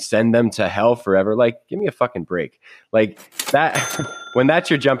multitudes and send them to hell forever. Like, give me a fucking break. Like that, when that's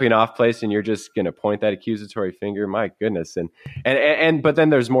your jumping off place and you're just going to point that accusatory finger, my goodness. But then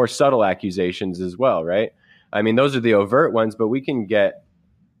there's more subtle accusations as well, right? I mean, those are the overt ones, but we can get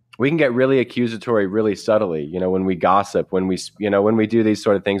really accusatory really subtly, when we gossip, when we do these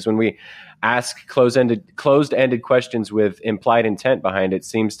sort of things, when we ask closed-ended questions with implied intent behind it,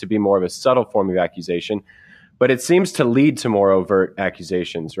 seems to be more of a subtle form of accusation, but it seems to lead to more overt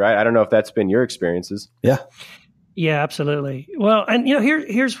accusations, right? I don't know if that's been your experiences. Yeah. Yeah, absolutely. Well, and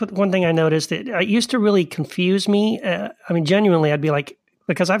here's one thing I noticed. It used to really confuse me. Genuinely, I'd be like,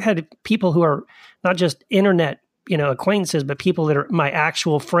 because I've had people who are not just internet acquaintances, but people that are my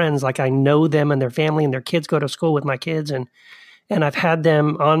actual friends, like I know them and their family and their kids go to school with my kids. And I've had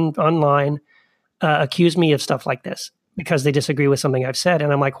them online accuse me of stuff like this because they disagree with something I've said.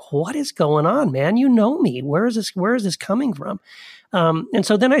 And I'm like, what is going on, man? You know me. Where is this coming from? And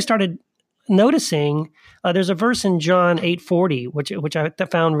so then I started noticing there's a verse in John 8:40, which I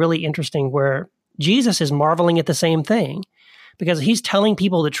found really interesting, where Jesus is marveling at the same thing because he's telling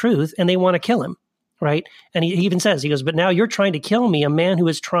people the truth and they want to kill him. Right. And he even says, he goes, but now you're trying to kill me, a man who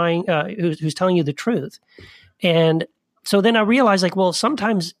is trying, who's telling you the truth. And so then I realized, like, well,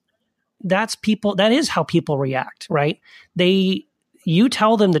 sometimes that is how people react, right? You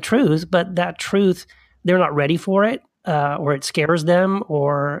tell them the truth, but that truth, they're not ready for it, or it scares them,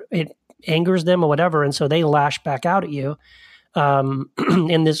 or it angers them, or whatever. And so they lash back out at you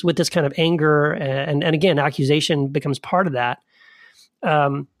with this kind of anger. And again, accusation becomes part of that.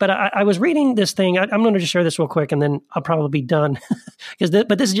 But I was reading this thing. I'm going to just share this real quick, and then I'll probably be done.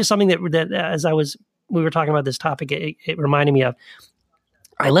 But this is just something that as we were talking about this topic, it reminded me of.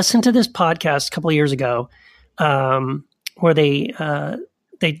 I listened to this podcast a couple of years ago, where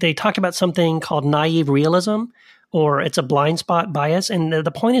they talk about something called naive realism, or it's a blind spot bias. And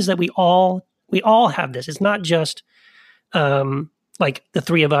the point is that we all have this. It's not just like the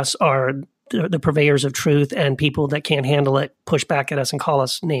three of us are the purveyors of truth, and people that can't handle it push back at us and call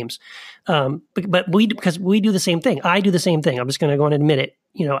us names. But because we do the same thing. I do the same thing. I'm just going to go and admit it.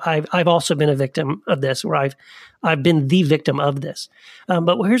 I've also been a victim of this, or I've been the victim of this.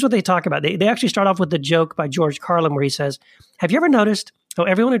 But here's what they talk about. They actually start off with the joke by George Carlin, where he says, have you ever noticed how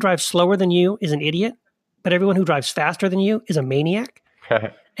everyone who drives slower than you is an idiot, but everyone who drives faster than you is a maniac?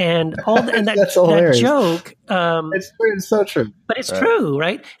 And that joke, it's so true. But it's true,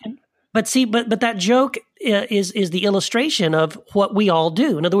 right? But that joke is the illustration of what we all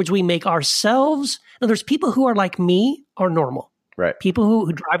do. In other words, we make ourselves. In other words, people who are like me are normal. Right. People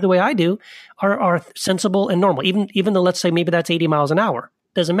who drive the way I do are sensible and normal. Even though, let's say, maybe that's 80 miles an hour,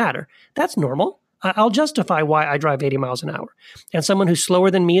 doesn't matter. That's normal. I'll justify why I drive 80 miles an hour. And someone who's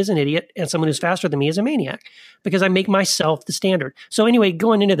slower than me is an idiot, and someone who's faster than me is a maniac, because I make myself the standard. So anyway,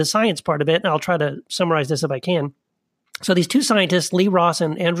 going into the science part of it, and I'll try to summarize this if I can. So these two scientists, Lee Ross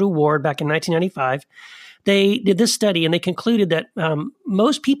and Andrew Ward, back in 1995, they did this study, and they concluded that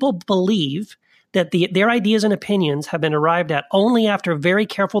most people believe that their ideas and opinions have been arrived at only after very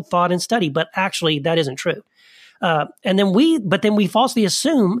careful thought and study, but actually that isn't true. And then we falsely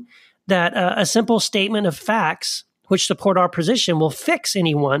assume that a simple statement of facts which support our position will fix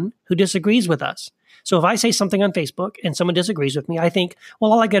anyone who disagrees with us. So if I say something on Facebook and someone disagrees with me, I think,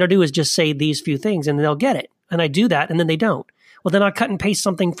 well, all I got to do is just say these few things and they'll get it. And I do that, and then they don't. Well, then I'll cut and paste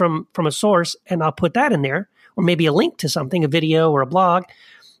something from a source, and I'll put that in there, or maybe a link to something, a video or a blog,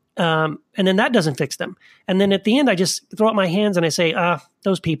 and then that doesn't fix them. And then at the end, I just throw up my hands and I say,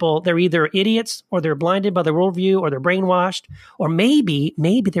 those people, they're either idiots, or they're blinded by the worldview, or they're brainwashed, or maybe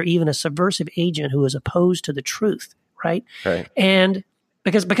they're even a subversive agent who is opposed to the truth, right? Right. And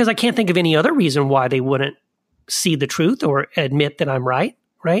because I can't think of any other reason why they wouldn't see the truth or admit that I'm right?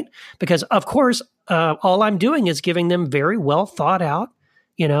 Because, of course, all I'm doing is giving them very well thought out,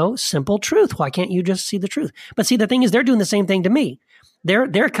 simple truth. Why can't you just see the truth? But see, the thing is, they're doing the same thing to me.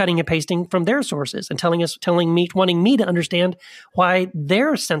 They're cutting and pasting from their sources and wanting me to understand why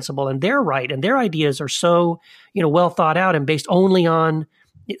they're sensible and they're right and their ideas are so, well thought out and based only on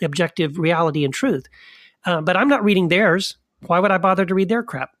objective reality and truth. But I'm not reading theirs. Why would I bother to read their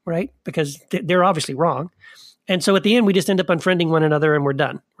crap, right? Because they're obviously wrong. And so at the end, we just end up unfriending one another and we're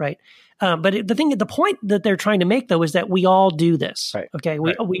done, right? But the point that they're trying to make, though, is that we all do this, right. Okay?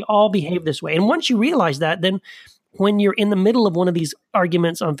 We all behave this way. And once you realize that, then when you're in the middle of one of these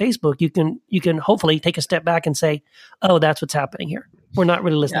arguments on Facebook, you can hopefully take a step back and say, oh, that's what's happening here. We're not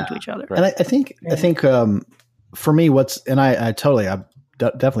really listening to each other. And I think for me, I've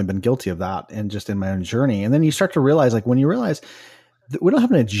definitely been guilty of that and just in my own journey. And then you start to realize, like when you realize that we don't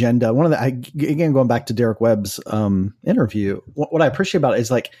have an agenda, again, going back to Derek Webb's interview, what I appreciate about it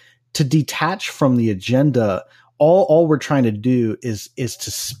is like to detach from the agenda. All we're trying to do is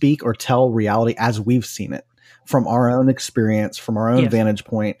to speak or tell reality as we've seen it from our own experience, from our own vantage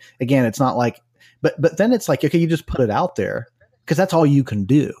point. Again, it's not like, but then it's like, okay, you just put it out there because that's all you can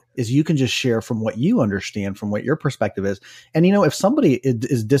do is you can just share from what you understand, from what your perspective is. And, if somebody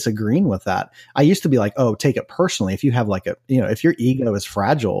is disagreeing with that, I used to be like, oh, take it personally. If you have like if your ego is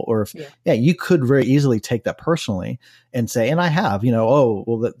fragile or if, you could very easily take that personally and say, and I have, oh,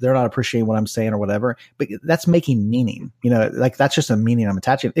 well, they're not appreciating what I'm saying or whatever, but that's making meaning, like that's just a meaning I'm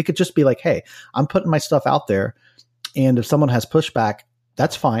attaching. It could just be like, hey, I'm putting my stuff out there. And if someone has pushback,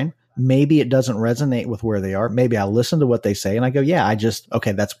 that's fine. Maybe it doesn't resonate with where they are. Maybe I listen to what they say and I go,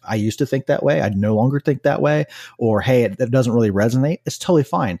 I used to think that way. I no longer think that way. Or, hey, it doesn't really resonate. It's totally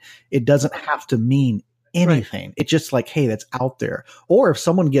fine. It doesn't have to mean anything. Right. It's just like, hey, that's out there. Or if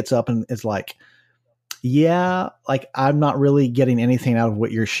someone gets up and is like, I'm not really getting anything out of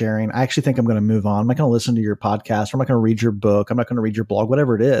what you're sharing. I actually think I'm going to move on. I'm not going to listen to your podcast. I'm not going to read your book. I'm not going to read your blog,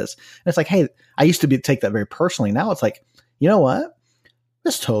 whatever it is. And it's like, hey, I used to take that very personally. Now it's like, you know what?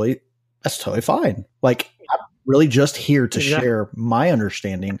 That's totally fine. Like, I'm really just here to share my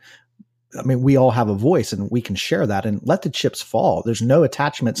understanding. I mean, we all have a voice and we can share that and let the chips fall. There's no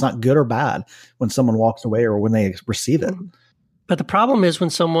attachment. It's not good or bad when someone walks away or when they receive it. But the problem is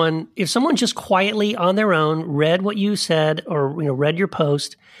if someone just quietly on their own read what you said or, read your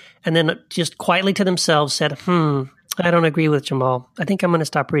post and then just quietly to themselves said, I don't agree with Jamal. I think I'm going to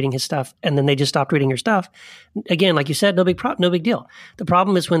stop reading his stuff. And then they just stopped reading your stuff. Again, like you said, no big deal. The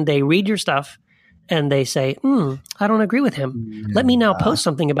problem is when they read your stuff and they say, I don't agree with him. Let me now post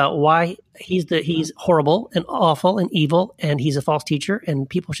something about why he's horrible and awful and evil and he's a false teacher and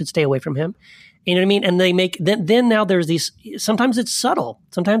people should stay away from him. You know what I mean? And they make, then now there's these, sometimes it's subtle.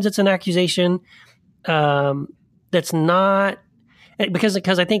 Sometimes it's an accusation that's not, because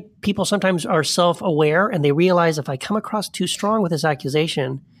I think people sometimes are self-aware and they realize if I come across too strong with this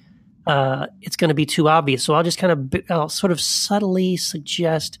accusation, it's going to be too obvious. So I'll just I'll sort of subtly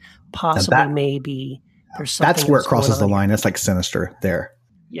suggest possibly maybe there's something. That's where it crosses the line. It's like sinister there.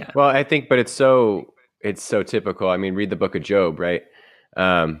 Yeah. Well, I think, but it's so typical. I mean, read the book of Job, right?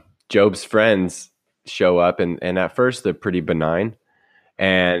 Job's friends show up and at first they're pretty benign.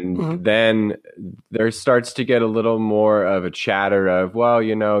 And then there starts to get a little more of a chatter of, well,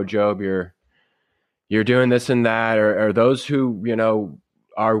 Job, you're doing this and that, or those who,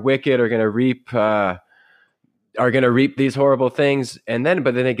 are wicked are going to reap these horrible things. But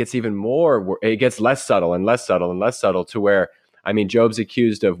then it gets even more, it gets less subtle and less subtle and less subtle to where, I mean, Job's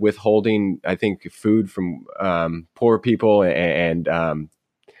accused of withholding, I think, food from poor people and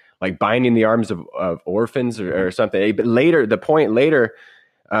like binding the arms of orphans or something. But the point later,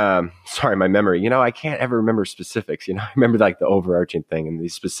 sorry, my memory, I can't ever remember specifics. I remember like the overarching thing and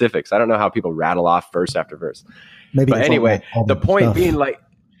these specifics. I don't know how people rattle off verse after verse. Maybe. But anyway, the point being like,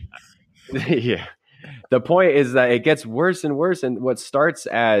 yeah, the point is that it gets worse and worse. And what starts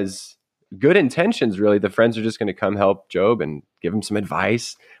as good intentions, really, the friends are just going to come help Job and give him some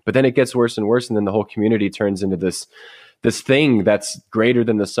advice. But then it gets worse and worse. And then the whole community turns into this thing that's greater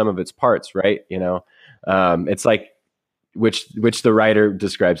than the sum of its parts, right? It's like, which the writer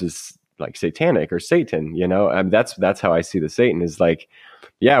describes as like satanic or Satan, that's how I see the Satan is like,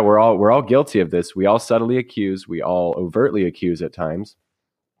 yeah, we're all guilty of this. We all subtly accuse, we all overtly accuse at times.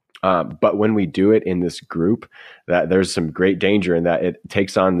 But when we do it in this group, that there's some great danger in that it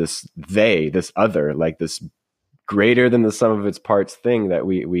takes on this other, like this greater than the sum of its parts thing that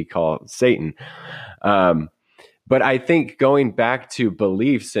we call Satan. But I think going back to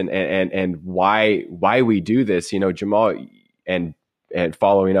beliefs and why we do this, Jamal, and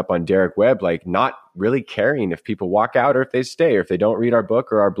following up on Derek Webb, like not really caring if people walk out or if they stay or if they don't read our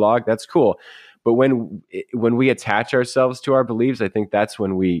book or our blog, that's cool. But when we attach ourselves to our beliefs, I think that's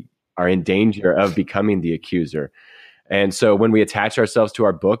when we are in danger of becoming the accuser. And so when we attach ourselves to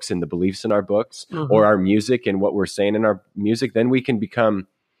our books and the beliefs in our books or our music and what we're saying in our music, then we can become,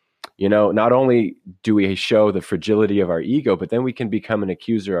 not only do we show the fragility of our ego, but then we can become an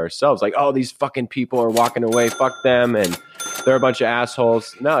accuser ourselves. Like, oh, these fucking people are walking away. Fuck them. And they're a bunch of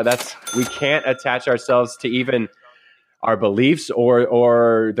assholes. No, we can't attach ourselves to even our beliefs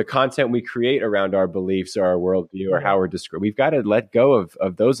or the content we create around our beliefs or our worldview or how we're described. We've got to let go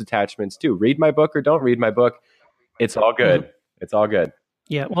of those attachments too. Read my book or don't read my book. It's all good. It's all good.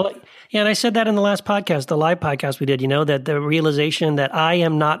 Yeah. Well, and I said that in the last podcast, the live podcast we did, that the realization that I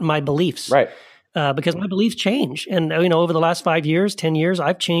am not my beliefs. Right. Because my beliefs change. And, over the last 5 years, 10 years,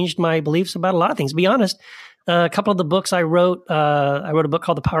 I've changed my beliefs about a lot of things. To be honest, a couple of the books I wrote a book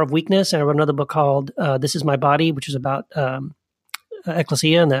called The Power of Weakness, and I wrote another book called This Is My Body, which is about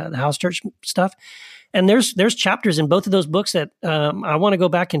ecclesia and the house church stuff. And there's chapters in both of those books that I want to go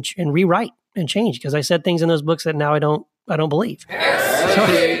back and rewrite and change, because I said things in those books that now I don't believe.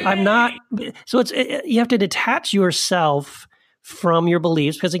 So I'm not. So you have to detach yourself from your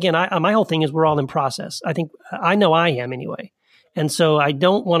beliefs, because again, my whole thing is we're all in process. I think I know I am anyway, and so I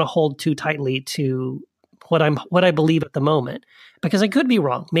don't want to hold too tightly to what I believe at the moment, because I could be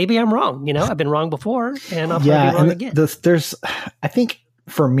wrong. Maybe I'm wrong. I've been wrong before, and I'll probably be wrong again. I think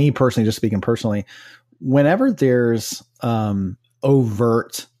for me personally, just speaking personally, whenever there's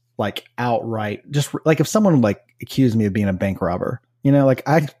overt, like outright, just like if someone would like accuse me of being a bank robber,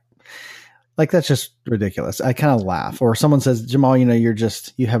 that's just ridiculous. I kind of laugh. Or someone says, Jamal, you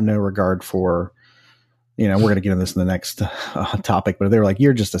have no regard for, we're going to get into this in the next topic, but they're like,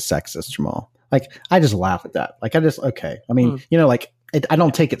 you're just a sexist, Jamal. Like, I just laugh at that. Like, okay. I mean, I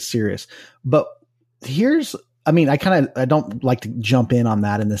don't take it serious, but I don't like to jump in on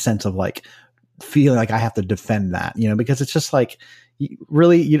that in the sense of like feeling like I have to defend that, because it's just like,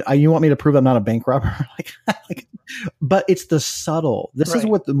 really, you want me to prove I'm not a bank robber? But it's the subtle. This is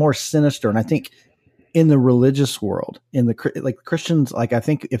what the more sinister. And I think in the religious world, in the Christians, like I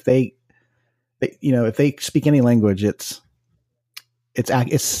think if they speak any language, it's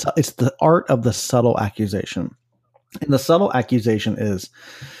the art of the subtle accusation. And the subtle accusation is,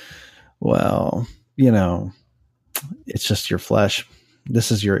 well, it's just your flesh.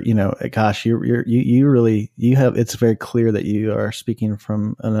 This is your, gosh, you really have, it's very clear that you are speaking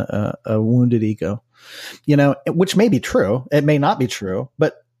from a wounded ego, which may be true. It may not be true,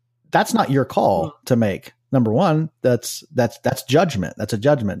 but that's not your call to make. Number one, that's judgment. That's a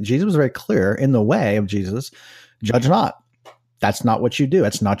judgment. Jesus was very clear in the way of Jesus, judge not. That's not what you do.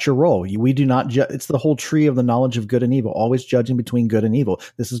 It's not your role. We do not judge. It's the whole tree of the knowledge of good and evil, always judging between good and evil.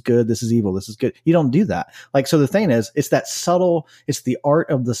 This is good. This is evil. This is good. You don't do that. So the thing is, it's that subtle, it's the art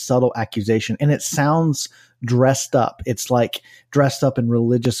of the subtle accusation. And it sounds dressed up. It's like dressed up in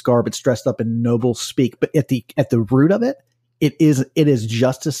religious garb. It's dressed up in noble speak. But at the root of it, it is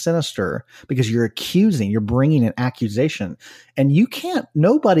just as sinister, because you're bringing an accusation, and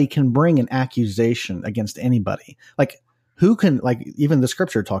nobody can bring an accusation against anybody. Who can, even the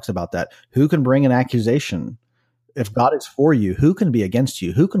scripture talks about that. Who can bring an accusation? If God is for you, who can be against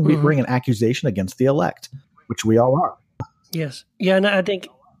you? Who can bring an accusation against the elect, which we all are? Yes. Yeah. And I think,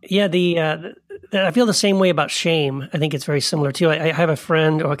 I feel the same way about shame. I think it's very similar too. I have a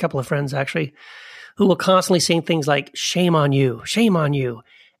friend, or a couple of friends actually, who will constantly say things like, shame on you, shame on you.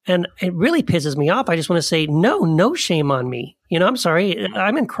 And it really pisses me off. I just want to say, no shame on me. I'm sorry.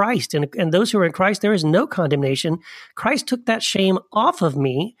 I'm in Christ, and those who are in Christ, there is no condemnation. Christ took that shame off of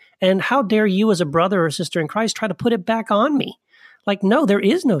me. And how dare you as a brother or sister in Christ try to put it back on me? No, there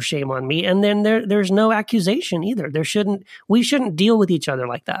is no shame on me. And then there's no accusation either. We shouldn't deal with each other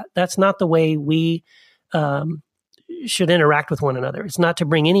like that. That's not the way we should interact with one another. It's not to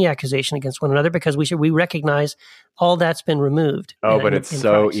bring any accusation against one another, because we recognize all that's been removed. Oh, but it's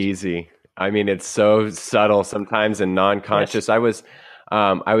so Christ. Easy. I mean, it's so subtle sometimes and non-conscious. Yes.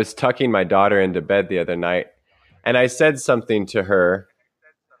 I was tucking my daughter into bed the other night, and I said something to her,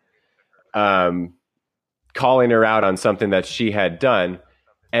 calling her out on something that she had done.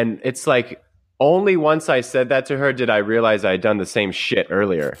 And it's like, only once I said that to her did I realize I had done the same shit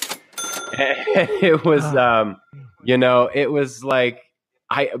earlier. And it was, it was like,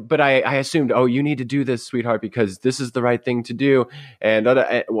 I assumed, oh, you need to do this, sweetheart, because this is the right thing to do. And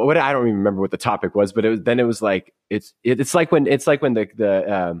what, I don't even remember what the topic was, but it was like, it's like when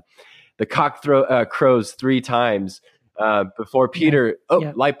the cock crows 3 times before Peter,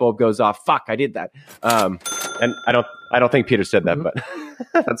 light bulb goes off. Fuck, I did that. And I don't think Peter said that, but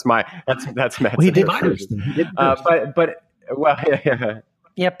that's Matt's. Well, he did first.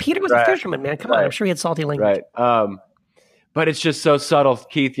 Yeah, Peter was a fisherman, man. Come on, I'm sure he had salty language. Right. but it's just so subtle,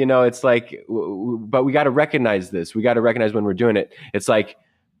 Keith. You know, it's like, but we got to recognize this. We got to recognize when we're doing it. It's like,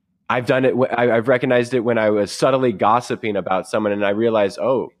 I've done it. I've recognized it when I was subtly gossiping about someone, and I realized,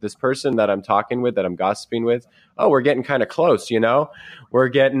 oh, this person that I'm talking with, that I'm gossiping with, oh, we're getting kind of close. You know, we're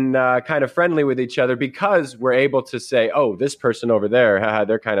getting kind of friendly with each other because we're able to say, oh, this person over there,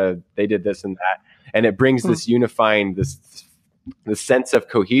 they did this and that, and it brings this unifying, this sense of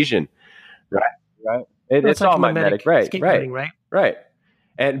cohesion, right. It's like all mimetic, right.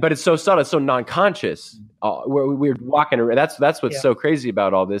 But it's so subtle, it's so non-conscious. We're walking around. That's what's so crazy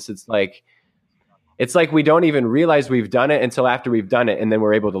about all this. It's like we don't even realize we've done it until after we've done it, and then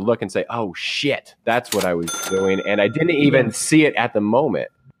we're able to look and say, "Oh shit, that's what I was doing," and I didn't even see it at the moment.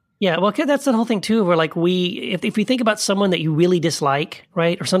 Yeah, well, that's the whole thing too. Where like if we think about someone that you really dislike,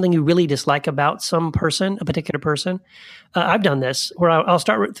 right, or something you really dislike about some person, a particular person, I've done this where I'll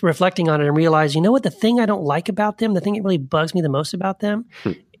start reflecting on it and realize, you know what, the thing I don't like about them, the thing that really bugs me the most about them,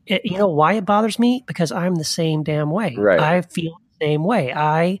 you know why it bothers me? Because I'm the same damn way. Right. I feel the same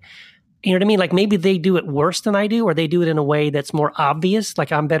way. You know what I mean? Like maybe they do it worse than I do, or they do it in a way that's more obvious.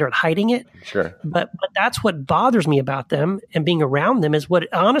 Like I'm better at hiding it. Sure. But that's what bothers me about them and being around them is what's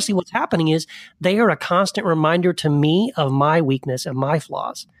happening is they are a constant reminder to me of my weakness and my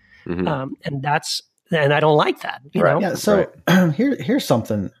flaws. Mm-hmm. And I don't like that. You know? Yeah. So here's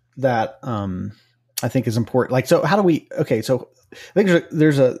something that I think is important. Like, so how do we? Okay. So I think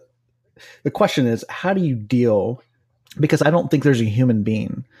the question is, how do you deal? Because I don't think there's a human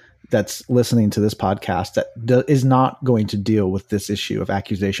being that's listening to this podcast that is not going to deal with this issue of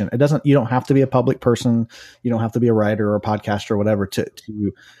accusation. You don't have to be a public person. You don't have to be a writer or a podcaster or whatever to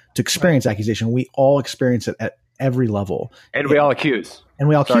experience accusation. We all experience it at every level. And we all accuse. And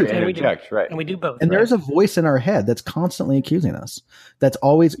we all accuse. And we do. Right. And we do both. And there's a voice in our head that's constantly accusing us, that's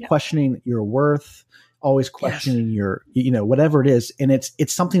always questioning your worth, always questioning your, whatever it is. And it's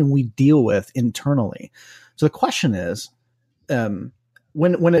something we deal with internally. So the question is,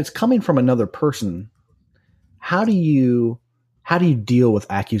 when it's coming from another person, how do you deal with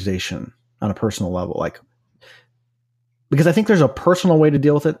accusation on a personal level? Like, because I think there's a personal way to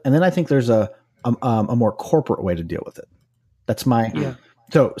deal with it, and then I think there's a more corporate way to deal with it. That's my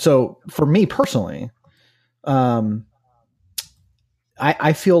So for me personally, I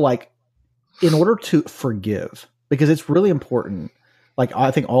feel like in order to forgive, because it's really important. Like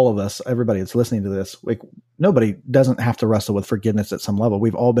I think all of us, everybody that's listening to this, like nobody doesn't have to wrestle with forgiveness at some level.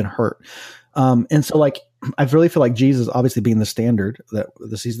 We've all been hurt. And so like, I really feel like Jesus obviously being the standard,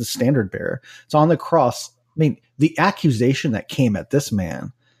 he's the standard bearer. So on the cross, I mean, the accusation that came at this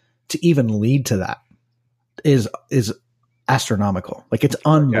man to even lead to that is astronomical. Like it's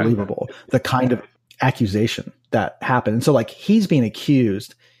unbelievable, the kind of accusation that happened. And so like, he's being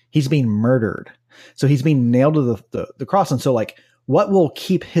accused, he's being murdered. So he's being nailed to the cross. And so like, what will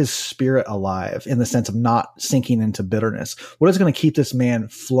keep his spirit alive in the sense of not sinking into bitterness? What is going to keep this man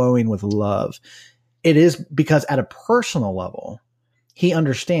flowing with love? It is because at a personal level, he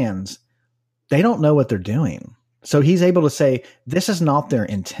understands they don't know what they're doing. So he's able to say, this is not their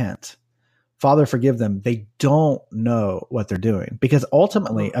intent. Father, forgive them. They don't know what they're doing. Because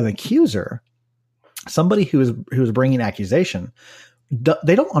ultimately, an accuser, somebody who is bringing accusation,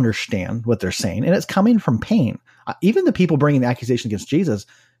 they don't understand what they're saying, and it's coming from pain. Even the people bringing the accusation against Jesus,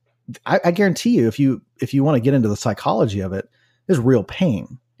 I guarantee you, if you want to get into the psychology of it, there's real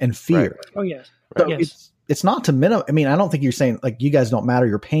pain and fear. Right. Oh yes. So it's not to minimize. I mean, I don't think you're saying like you guys don't matter,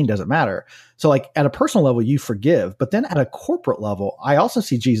 your pain doesn't matter. So like at a personal level, you forgive, but then at a corporate level, I also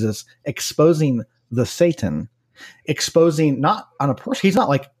see Jesus exposing the Satan, exposing not on a person. He's not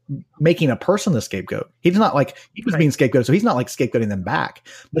like making a person the scapegoat. He's not like he was being scapegoated, so he's not like scapegoating them back,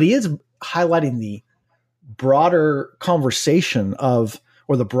 but he is highlighting the broader conversation or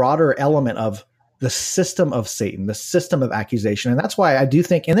the broader element of the system of Satan, the system of accusation. And that's why I do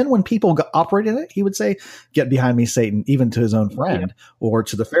think, and then when people operate in it, he would say, get behind me, Satan, even to his own friend or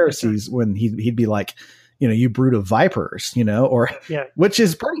to the Pharisees when he'd be like, you brood of vipers, or which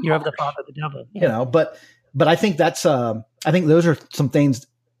is pretty, you have the father of the devil, but I think I think those are some things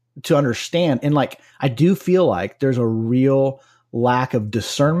to understand. And like, I do feel like there's a real lack of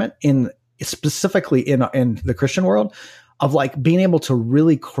discernment specifically in the Christian world of like being able to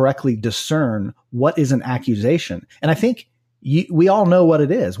really correctly discern what is an accusation. And I think we all know what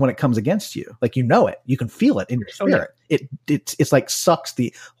it is when it comes against you. Like, it, you can feel it in your spirit. It's like sucks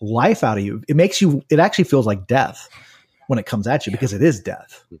the life out of you. It actually feels like death when it comes at you because it is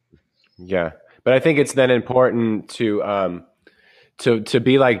death. Yeah. But I think it's then important to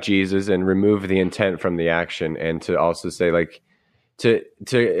be like Jesus and remove the intent from the action, and to also say like to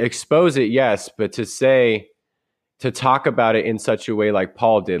expose it, yes, but to say to talk about it in such a way like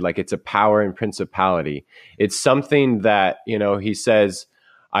Paul did, like it's a power and principality. It's something that, you know, he says,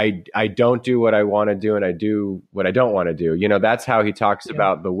 I don't do what I want to do and I do what I don't want to do. You know, that's how he talks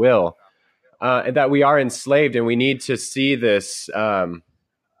about the will, and that we are enslaved, and we need to see this,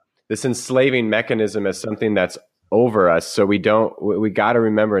 this enslaving mechanism as something that's over us. So we got to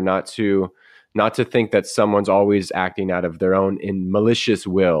remember not to think that someone's always acting out of their own malicious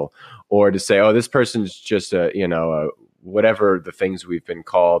will, or to say, oh, this person's just whatever the things we've been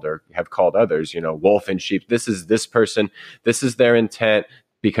called or have called others, you know, wolf in sheep. This is this person. This is their intent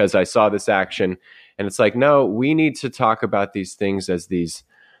because I saw this action. And it's like, no, we need to talk about these things as these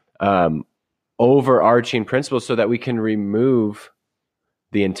overarching principles so that we can remove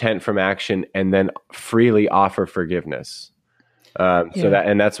the intent from action and then freely offer forgiveness. So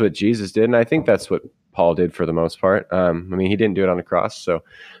that's what Jesus did. And I think that's what Paul did for the most part. I mean, he didn't do it on the cross.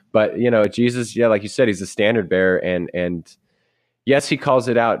 But you know, Jesus, like you said, he's the standard bearer, and yes, he calls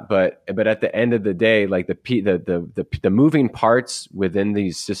it out, but at the end of the day, like the moving parts within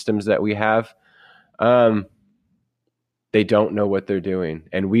these systems that we have, they don't know what they're doing,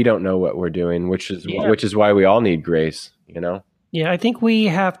 and we don't know what we're doing, which is why we all need grace, you know? Yeah, I think we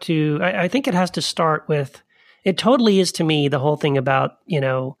have to, I think it has to start with, it totally is to me, the whole thing about, you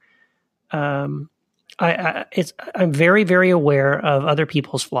know, I'm very, very aware of other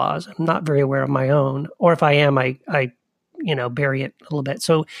people's flaws. I'm not very aware of my own, or if I am, I bury it a little bit.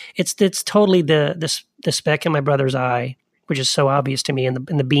 So it's totally the speck in my brother's eye, which is so obvious to me, in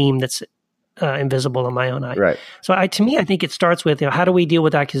the beam that's invisible in my own eye. Right. So I think it starts with, you know, how do we deal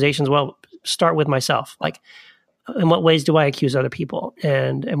with accusations? Well, start with myself. Like, in what ways do I accuse other people,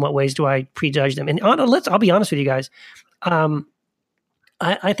 and in what ways do I prejudge them? And I'll be honest with you guys.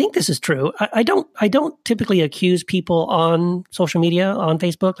 I think this is true. I don't typically accuse people on social media, on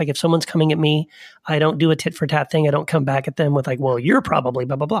Facebook. Like if someone's coming at me, I don't do a tit for tat thing. I don't come back at them with like, well, you're probably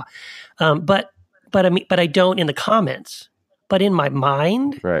blah, blah, blah. But I don't in the comments, but in my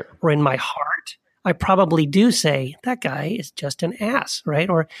mind or in my heart, I probably do say that guy is just an ass, right?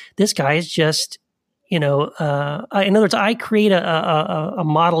 Or this guy is just, in other words, I create a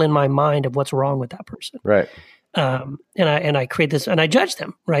model in my mind of what's wrong with that person. Right. And I create this and I judge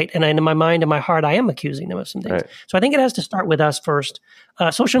them, right? And in my mind and my heart, I am accusing them of some things. Right. So I think it has to start with us first.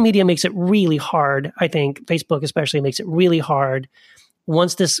 Social media makes it really hard. I think Facebook especially makes it really hard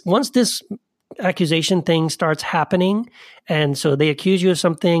once this accusation thing starts happening. And so they accuse you of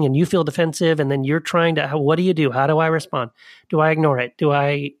something and you feel defensive, and then you're trying to, what do you do? How do I respond? Do I ignore it? Do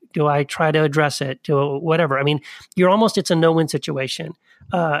I try to address it? Do whatever? I mean, it's a no-win situation.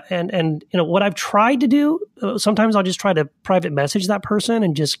 And what I've tried to do, sometimes I'll just try to private message that person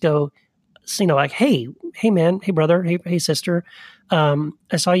and just go, like, hey man, hey brother, hey sister,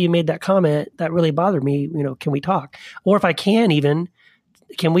 I saw you made that comment that really bothered me. Can we talk? Or if I can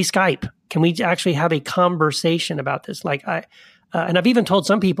we Skype? Can we actually have a conversation about this? Like and I've even told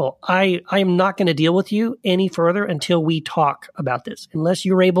some people, I am not going to deal with you any further until we talk about this. Unless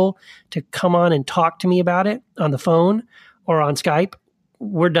you're able to come on and talk to me about it on the phone or on Skype,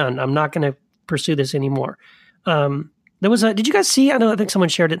 we're done. I'm not going to pursue this anymore. Did you guys see, I think someone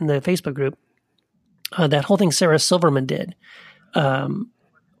shared it in the Facebook group, that whole thing Sarah Silverman did,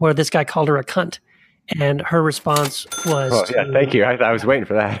 where this guy called her a cunt. And her response was, thank you. I was waiting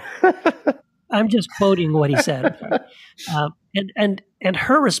for that. I'm just quoting what he said. And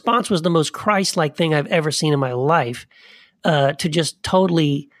her response was the most Christ-like thing I've ever seen in my life, to just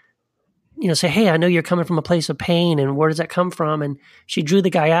totally, say, hey, I know you're coming from a place of pain, and where does that come from? And she drew the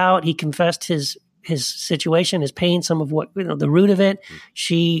guy out. He confessed his situation, his pain, some of what, the root of it.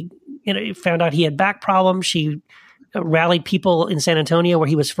 She, found out he had back problems. She rallied people in San Antonio, where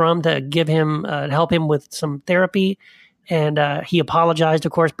he was from, to give him, help him with some therapy. And he apologized,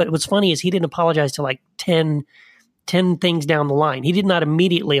 of course. But what's funny is he didn't apologize to like 10 things down the line. He did not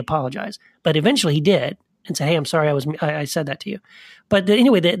immediately apologize, but eventually he did and said, hey, I'm sorry I said that to you. But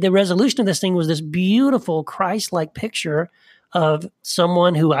anyway, the resolution of this thing was this beautiful Christ-like picture of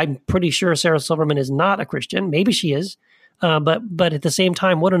someone who, I'm pretty sure Sarah Silverman is not a Christian. Maybe she is. But at the same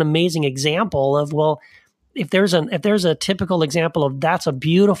time, what an amazing example of, well, if there's a typical example of that's a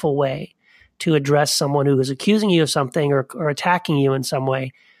beautiful way to address someone who is accusing you of something or attacking you in some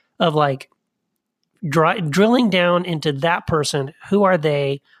way, of like drilling down into that person. Who are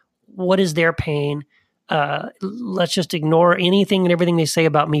they? What is their pain? Let's just ignore anything and everything they say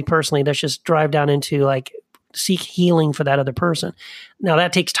about me personally. Let's just drive down into like seek healing for that other person. Now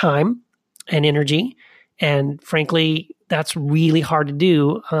that takes time and energy, and frankly, that's really hard to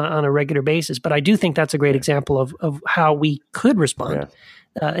do on a regular basis. But I do think that's a great example of how we could respond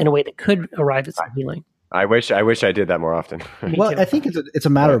in a way that could arrive at some healing. I wish I did that more often. Well, I think it's a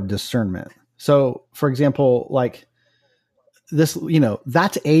matter of discernment. So, for example, like this,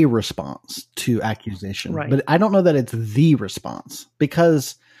 that's a response to accusation, Right. but I don't know that it's the response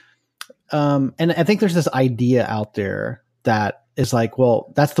because, and I think there's this idea out there that is like,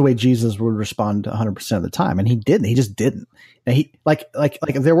 well, that's the way Jesus would respond 100% of the time. And he didn't, he just didn't. And he like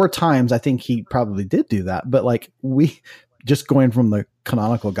there were times I think he probably did do that, but like we just going from the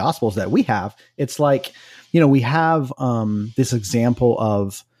canonical gospels that we have, it's like, we have, this example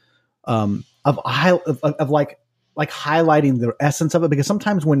of highlighting the essence of it, because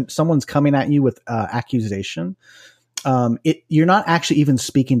sometimes when someone's coming at you with accusation, you're not actually even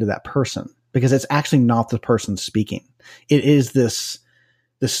speaking to that person because it's actually not the person speaking. It is this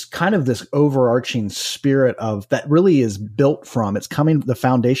kind of this overarching spirit of that really is built from, the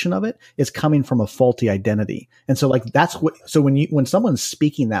foundation of it is coming from a faulty identity. And so like, so when someone's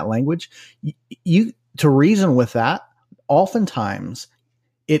speaking that language, you to reason with that, oftentimes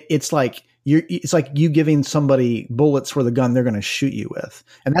it's like you giving somebody bullets for the gun they're going to shoot you with.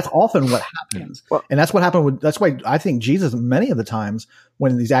 And that's often what happens. Well, and that's what happened that's why I think Jesus, many of the times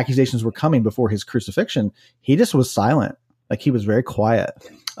when these accusations were coming before his crucifixion, he just was silent. Like he was very quiet,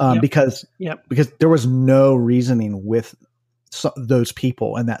 because there was no reasoning with those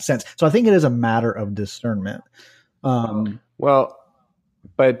people in that sense. So I think it is a matter of discernment. Well,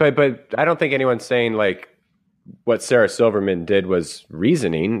 but I don't think anyone's saying like what Sarah Silverman did was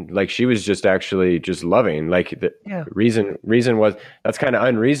reasoning. Like she was just actually just loving. Like the reason was that's kind of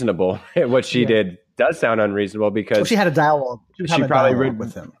unreasonable. What she did does sound unreasonable because she had a dialogue. She probably read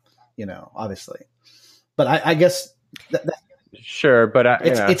with him, obviously. But I guess sure, but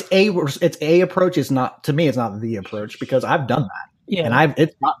it's a approach. It's not, to me, it's not the approach because I've done that. Yeah, and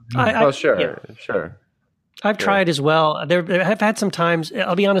it's not. Sure. I've tried as well. I've had some times.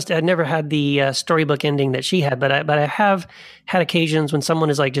 I'll be honest. I've never had the storybook ending that she had, but I have had occasions when someone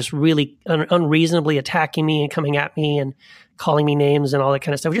is like just really unreasonably attacking me and coming at me and calling me names and all that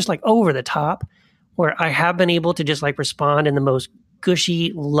kind of stuff, just like over the top. Where I have been able to just like respond in the most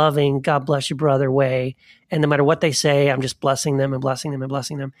gushy, loving, God bless you, brother way, and no matter what they say, I'm just blessing them and blessing them and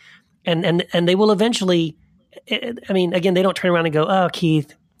blessing them, and they will eventually. I mean, again, they don't turn around and go, "Oh,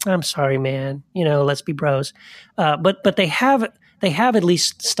 Keith, I'm sorry, man. Let's be bros." But they have at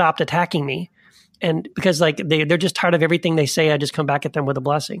least stopped attacking me, and because like they're just tired of everything they say, I just come back at them with a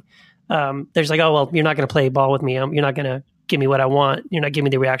blessing. There's like, oh well, you're not going to play ball with me. You're not going to give me what I want. You're not giving me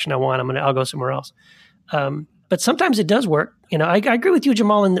the reaction I want. I'll go somewhere else. But sometimes it does work. I agree with you,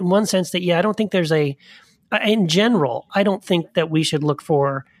 Jamal, in one sense that I don't think there's in general, I don't think that we should look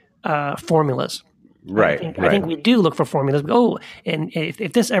for formulas. Right. I think we do look for formulas. Oh, and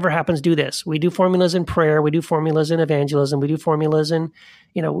if this ever happens, do this. We do formulas in prayer. We do formulas in evangelism. We do formulas in,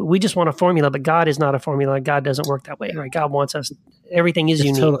 we just want a formula, but God is not a formula. God doesn't work that way, right? God wants us, everything is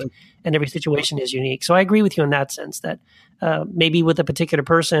unique and every situation is unique. So I agree with you in that sense that maybe with a particular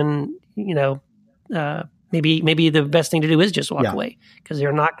person, maybe the best thing to do is just walk away because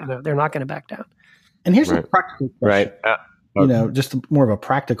they're not gonna back down. And here's the practical question. Right. Just more of a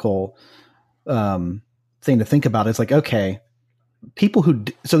practical thing to think about. It's like, okay,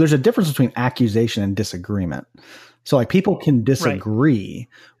 so there's a difference between accusation and disagreement. So like people can disagree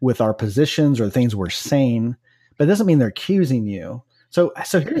with our positions or things we're saying, but it doesn't mean they're accusing you. So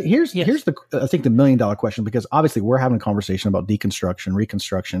here's the I think the $1 million question, because obviously we're having a conversation about deconstruction,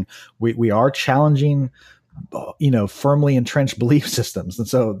 reconstruction. We are challenging, firmly entrenched belief systems, and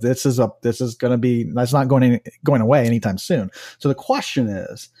so this is going to be, that's not going away anytime soon. So the question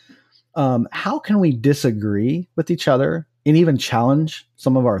is, how can we disagree with each other and even challenge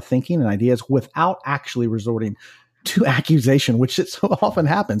some of our thinking and ideas without actually resorting to accusation, which it so often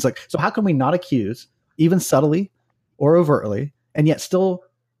happens? Like, so how can we not accuse, even subtly or overtly, and yet still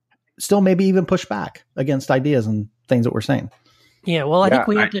maybe even push back against ideas and things that we're saying? Yeah, well, I think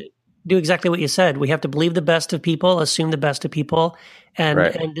we have to do exactly what you said. We have to believe the best of people, assume the best of people,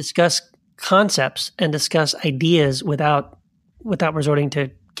 and discuss concepts and discuss ideas without resorting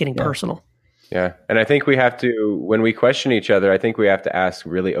to getting personal. Yeah. And I think we have to, when we question each other, I think we have to ask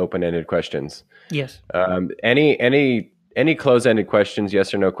really open-ended questions. Yes. Any closed-ended questions,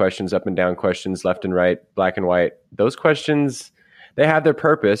 yes or no questions, up and down questions, left and right, black and white, those questions, they have their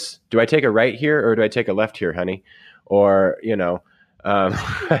purpose. Do I take a right here or do I take a left here, honey? Or,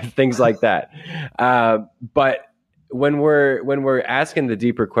 things like that. But when we're asking the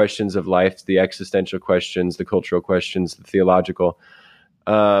deeper questions of life, the existential questions, the cultural questions, the theological,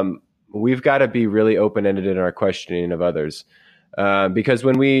 we've got to be really open-ended in our questioning of others, because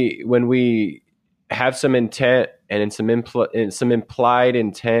when we have some intent and some implied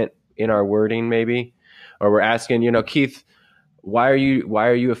intent in our wording, maybe, or we're asking, Keith, why are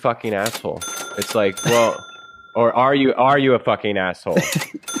you a fucking asshole? It's like, well, or are you a fucking asshole?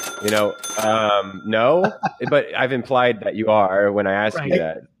 No, but I've implied that you are when I ask you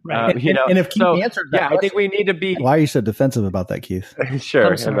that. Right. And if Keith answers that question, I think we need to be. Why are you so defensive about that, Keith? Sure.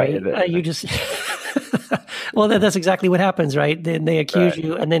 I'm sorry. You just. Well, that's exactly what happens, right? Then they accuse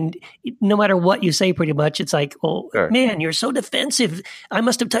you, and then no matter what you say, pretty much, it's like, oh, man, you're so defensive. I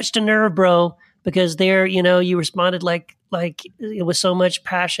must have touched a nerve, bro, because you responded like it was so much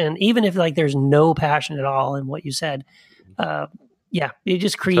passion, even if like there's no passion at all in what you said. You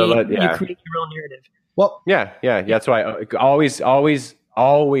just create you create your own narrative. Well, yeah. That's why I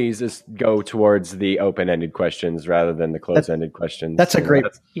always go towards the open-ended questions rather than the closed-ended questions. That's a great.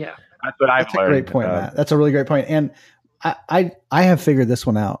 That's what I've learned. A great point, Matt. That's a really great point. And I have figured this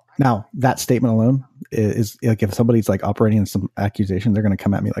one out. Now, that statement alone is like, if somebody's like operating in some accusation, they're going to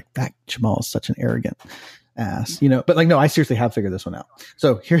come at me like, that Jamal is such an arrogant ass, but like, no, I seriously have figured this one out.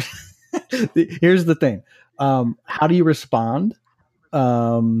 So here's the thing. How do you respond?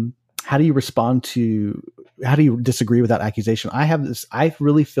 How do you disagree with that accusation? I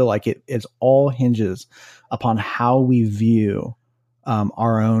really feel like it is all hinges upon how we view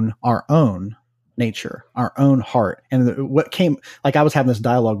our own nature, our own heart. And what came, like I was having this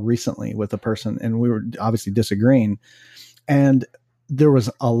dialogue recently with a person and we were obviously disagreeing, and there was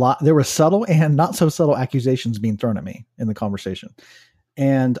subtle and not so subtle accusations being thrown at me in the conversation.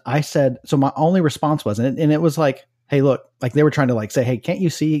 And I said, so my only response was, and it was like, hey, look, like they were trying to like say, hey, can't you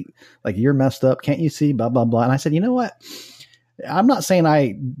see, like you're messed up? Can't you see blah, blah, blah. And I said, you know what? I'm not saying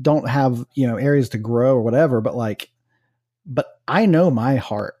I don't have, areas to grow or whatever, but I know my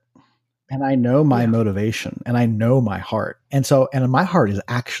heart and I know my motivation and I know my heart. And my heart is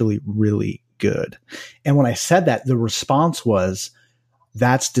actually really good. And when I said that, the response was,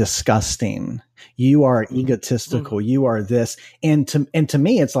 that's disgusting. You are egotistical. You are this. And to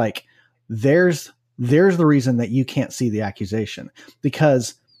me, it's like, there's the reason that you can't see the accusation,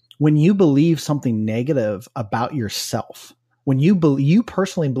 because when you believe something negative about yourself, when you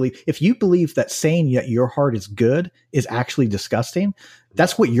personally believe, if you believe that saying that your heart is good is actually disgusting,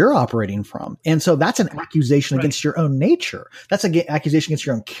 that's what you're operating from. And so that's an accusation against your own nature. That's an accusation against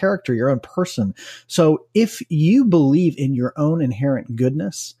your own character, your own person. So if you believe in your own inherent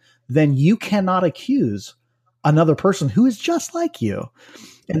goodness, then you cannot accuse another person who is just like you.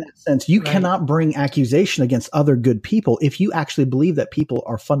 In that sense, you cannot bring accusation against other good people if you actually believe that people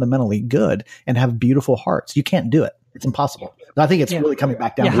are fundamentally good and have beautiful hearts. You can't do it. It's impossible. I think it's really coming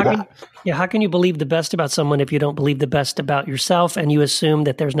back down to that. How can you believe the best about someone if you don't believe the best about yourself and you assume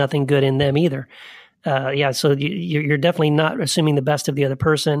that there's nothing good in them either? So you're definitely not assuming the best of the other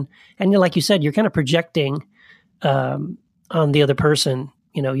person. And like you said, you're kind of projecting on the other person,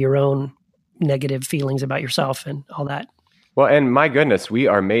 your own negative feelings about yourself and all that. Well, and my goodness, we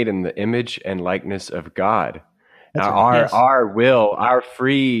are made in the image and likeness of God. Our will, our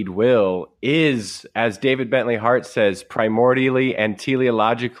freed will is, as David Bentley Hart says, primordially and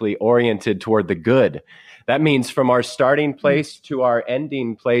teleologically oriented toward the good. That means from our starting place to our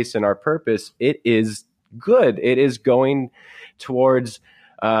ending place and our purpose, it is good. It is going towards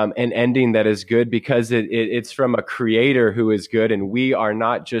an ending that is good because it's from a creator who is good. And we are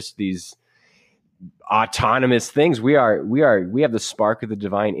not just these autonomous things. We have the spark of the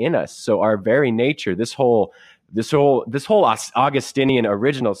divine in us. So our very nature, this whole Augustinian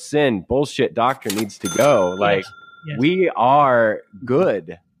original sin bullshit doctrine needs to go. Like we are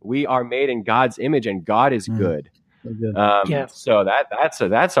good. We are made in God's image, and God is good. So that's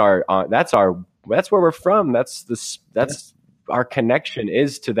where we're from. That's our connection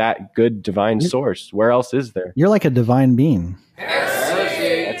is to that good divine source. Where else is there? You're like a divine being.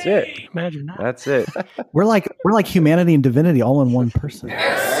 That's it. Imagine that. That's it. We're like humanity and divinity all in one person.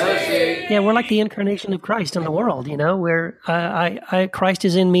 Yeah, we're like the incarnation of Christ in the world, where Christ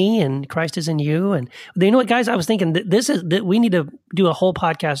is in me and Christ is in you. And you know what, guys, I was thinking that we need to do a whole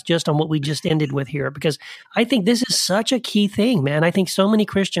podcast just on what we just ended with here, because I think this is such a key thing, man. I think so many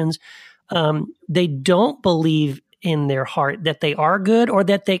Christians, they don't believe in their heart that they are good or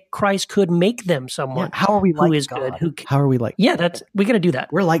that Christ could make them someone how are we like who is God? good. How are we like? Yeah, we got to do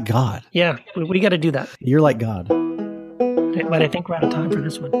that. We're like God. Yeah, we got to do that. You're like God. But I think we're out of time for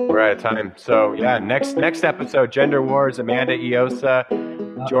this one. We're out of time. So yeah, next episode, Gender Wars, Amanda Iosa,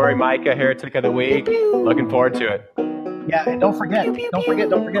 Jory Micah, Heretic of the Week. Looking forward to it. Yeah, and don't forget,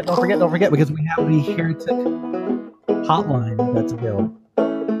 because we have the Heretic hotline that's available.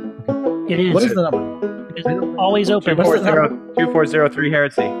 It is. What is the number? It is always open. 2403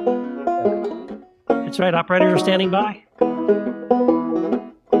 Heresy. That's right. Operators are standing by.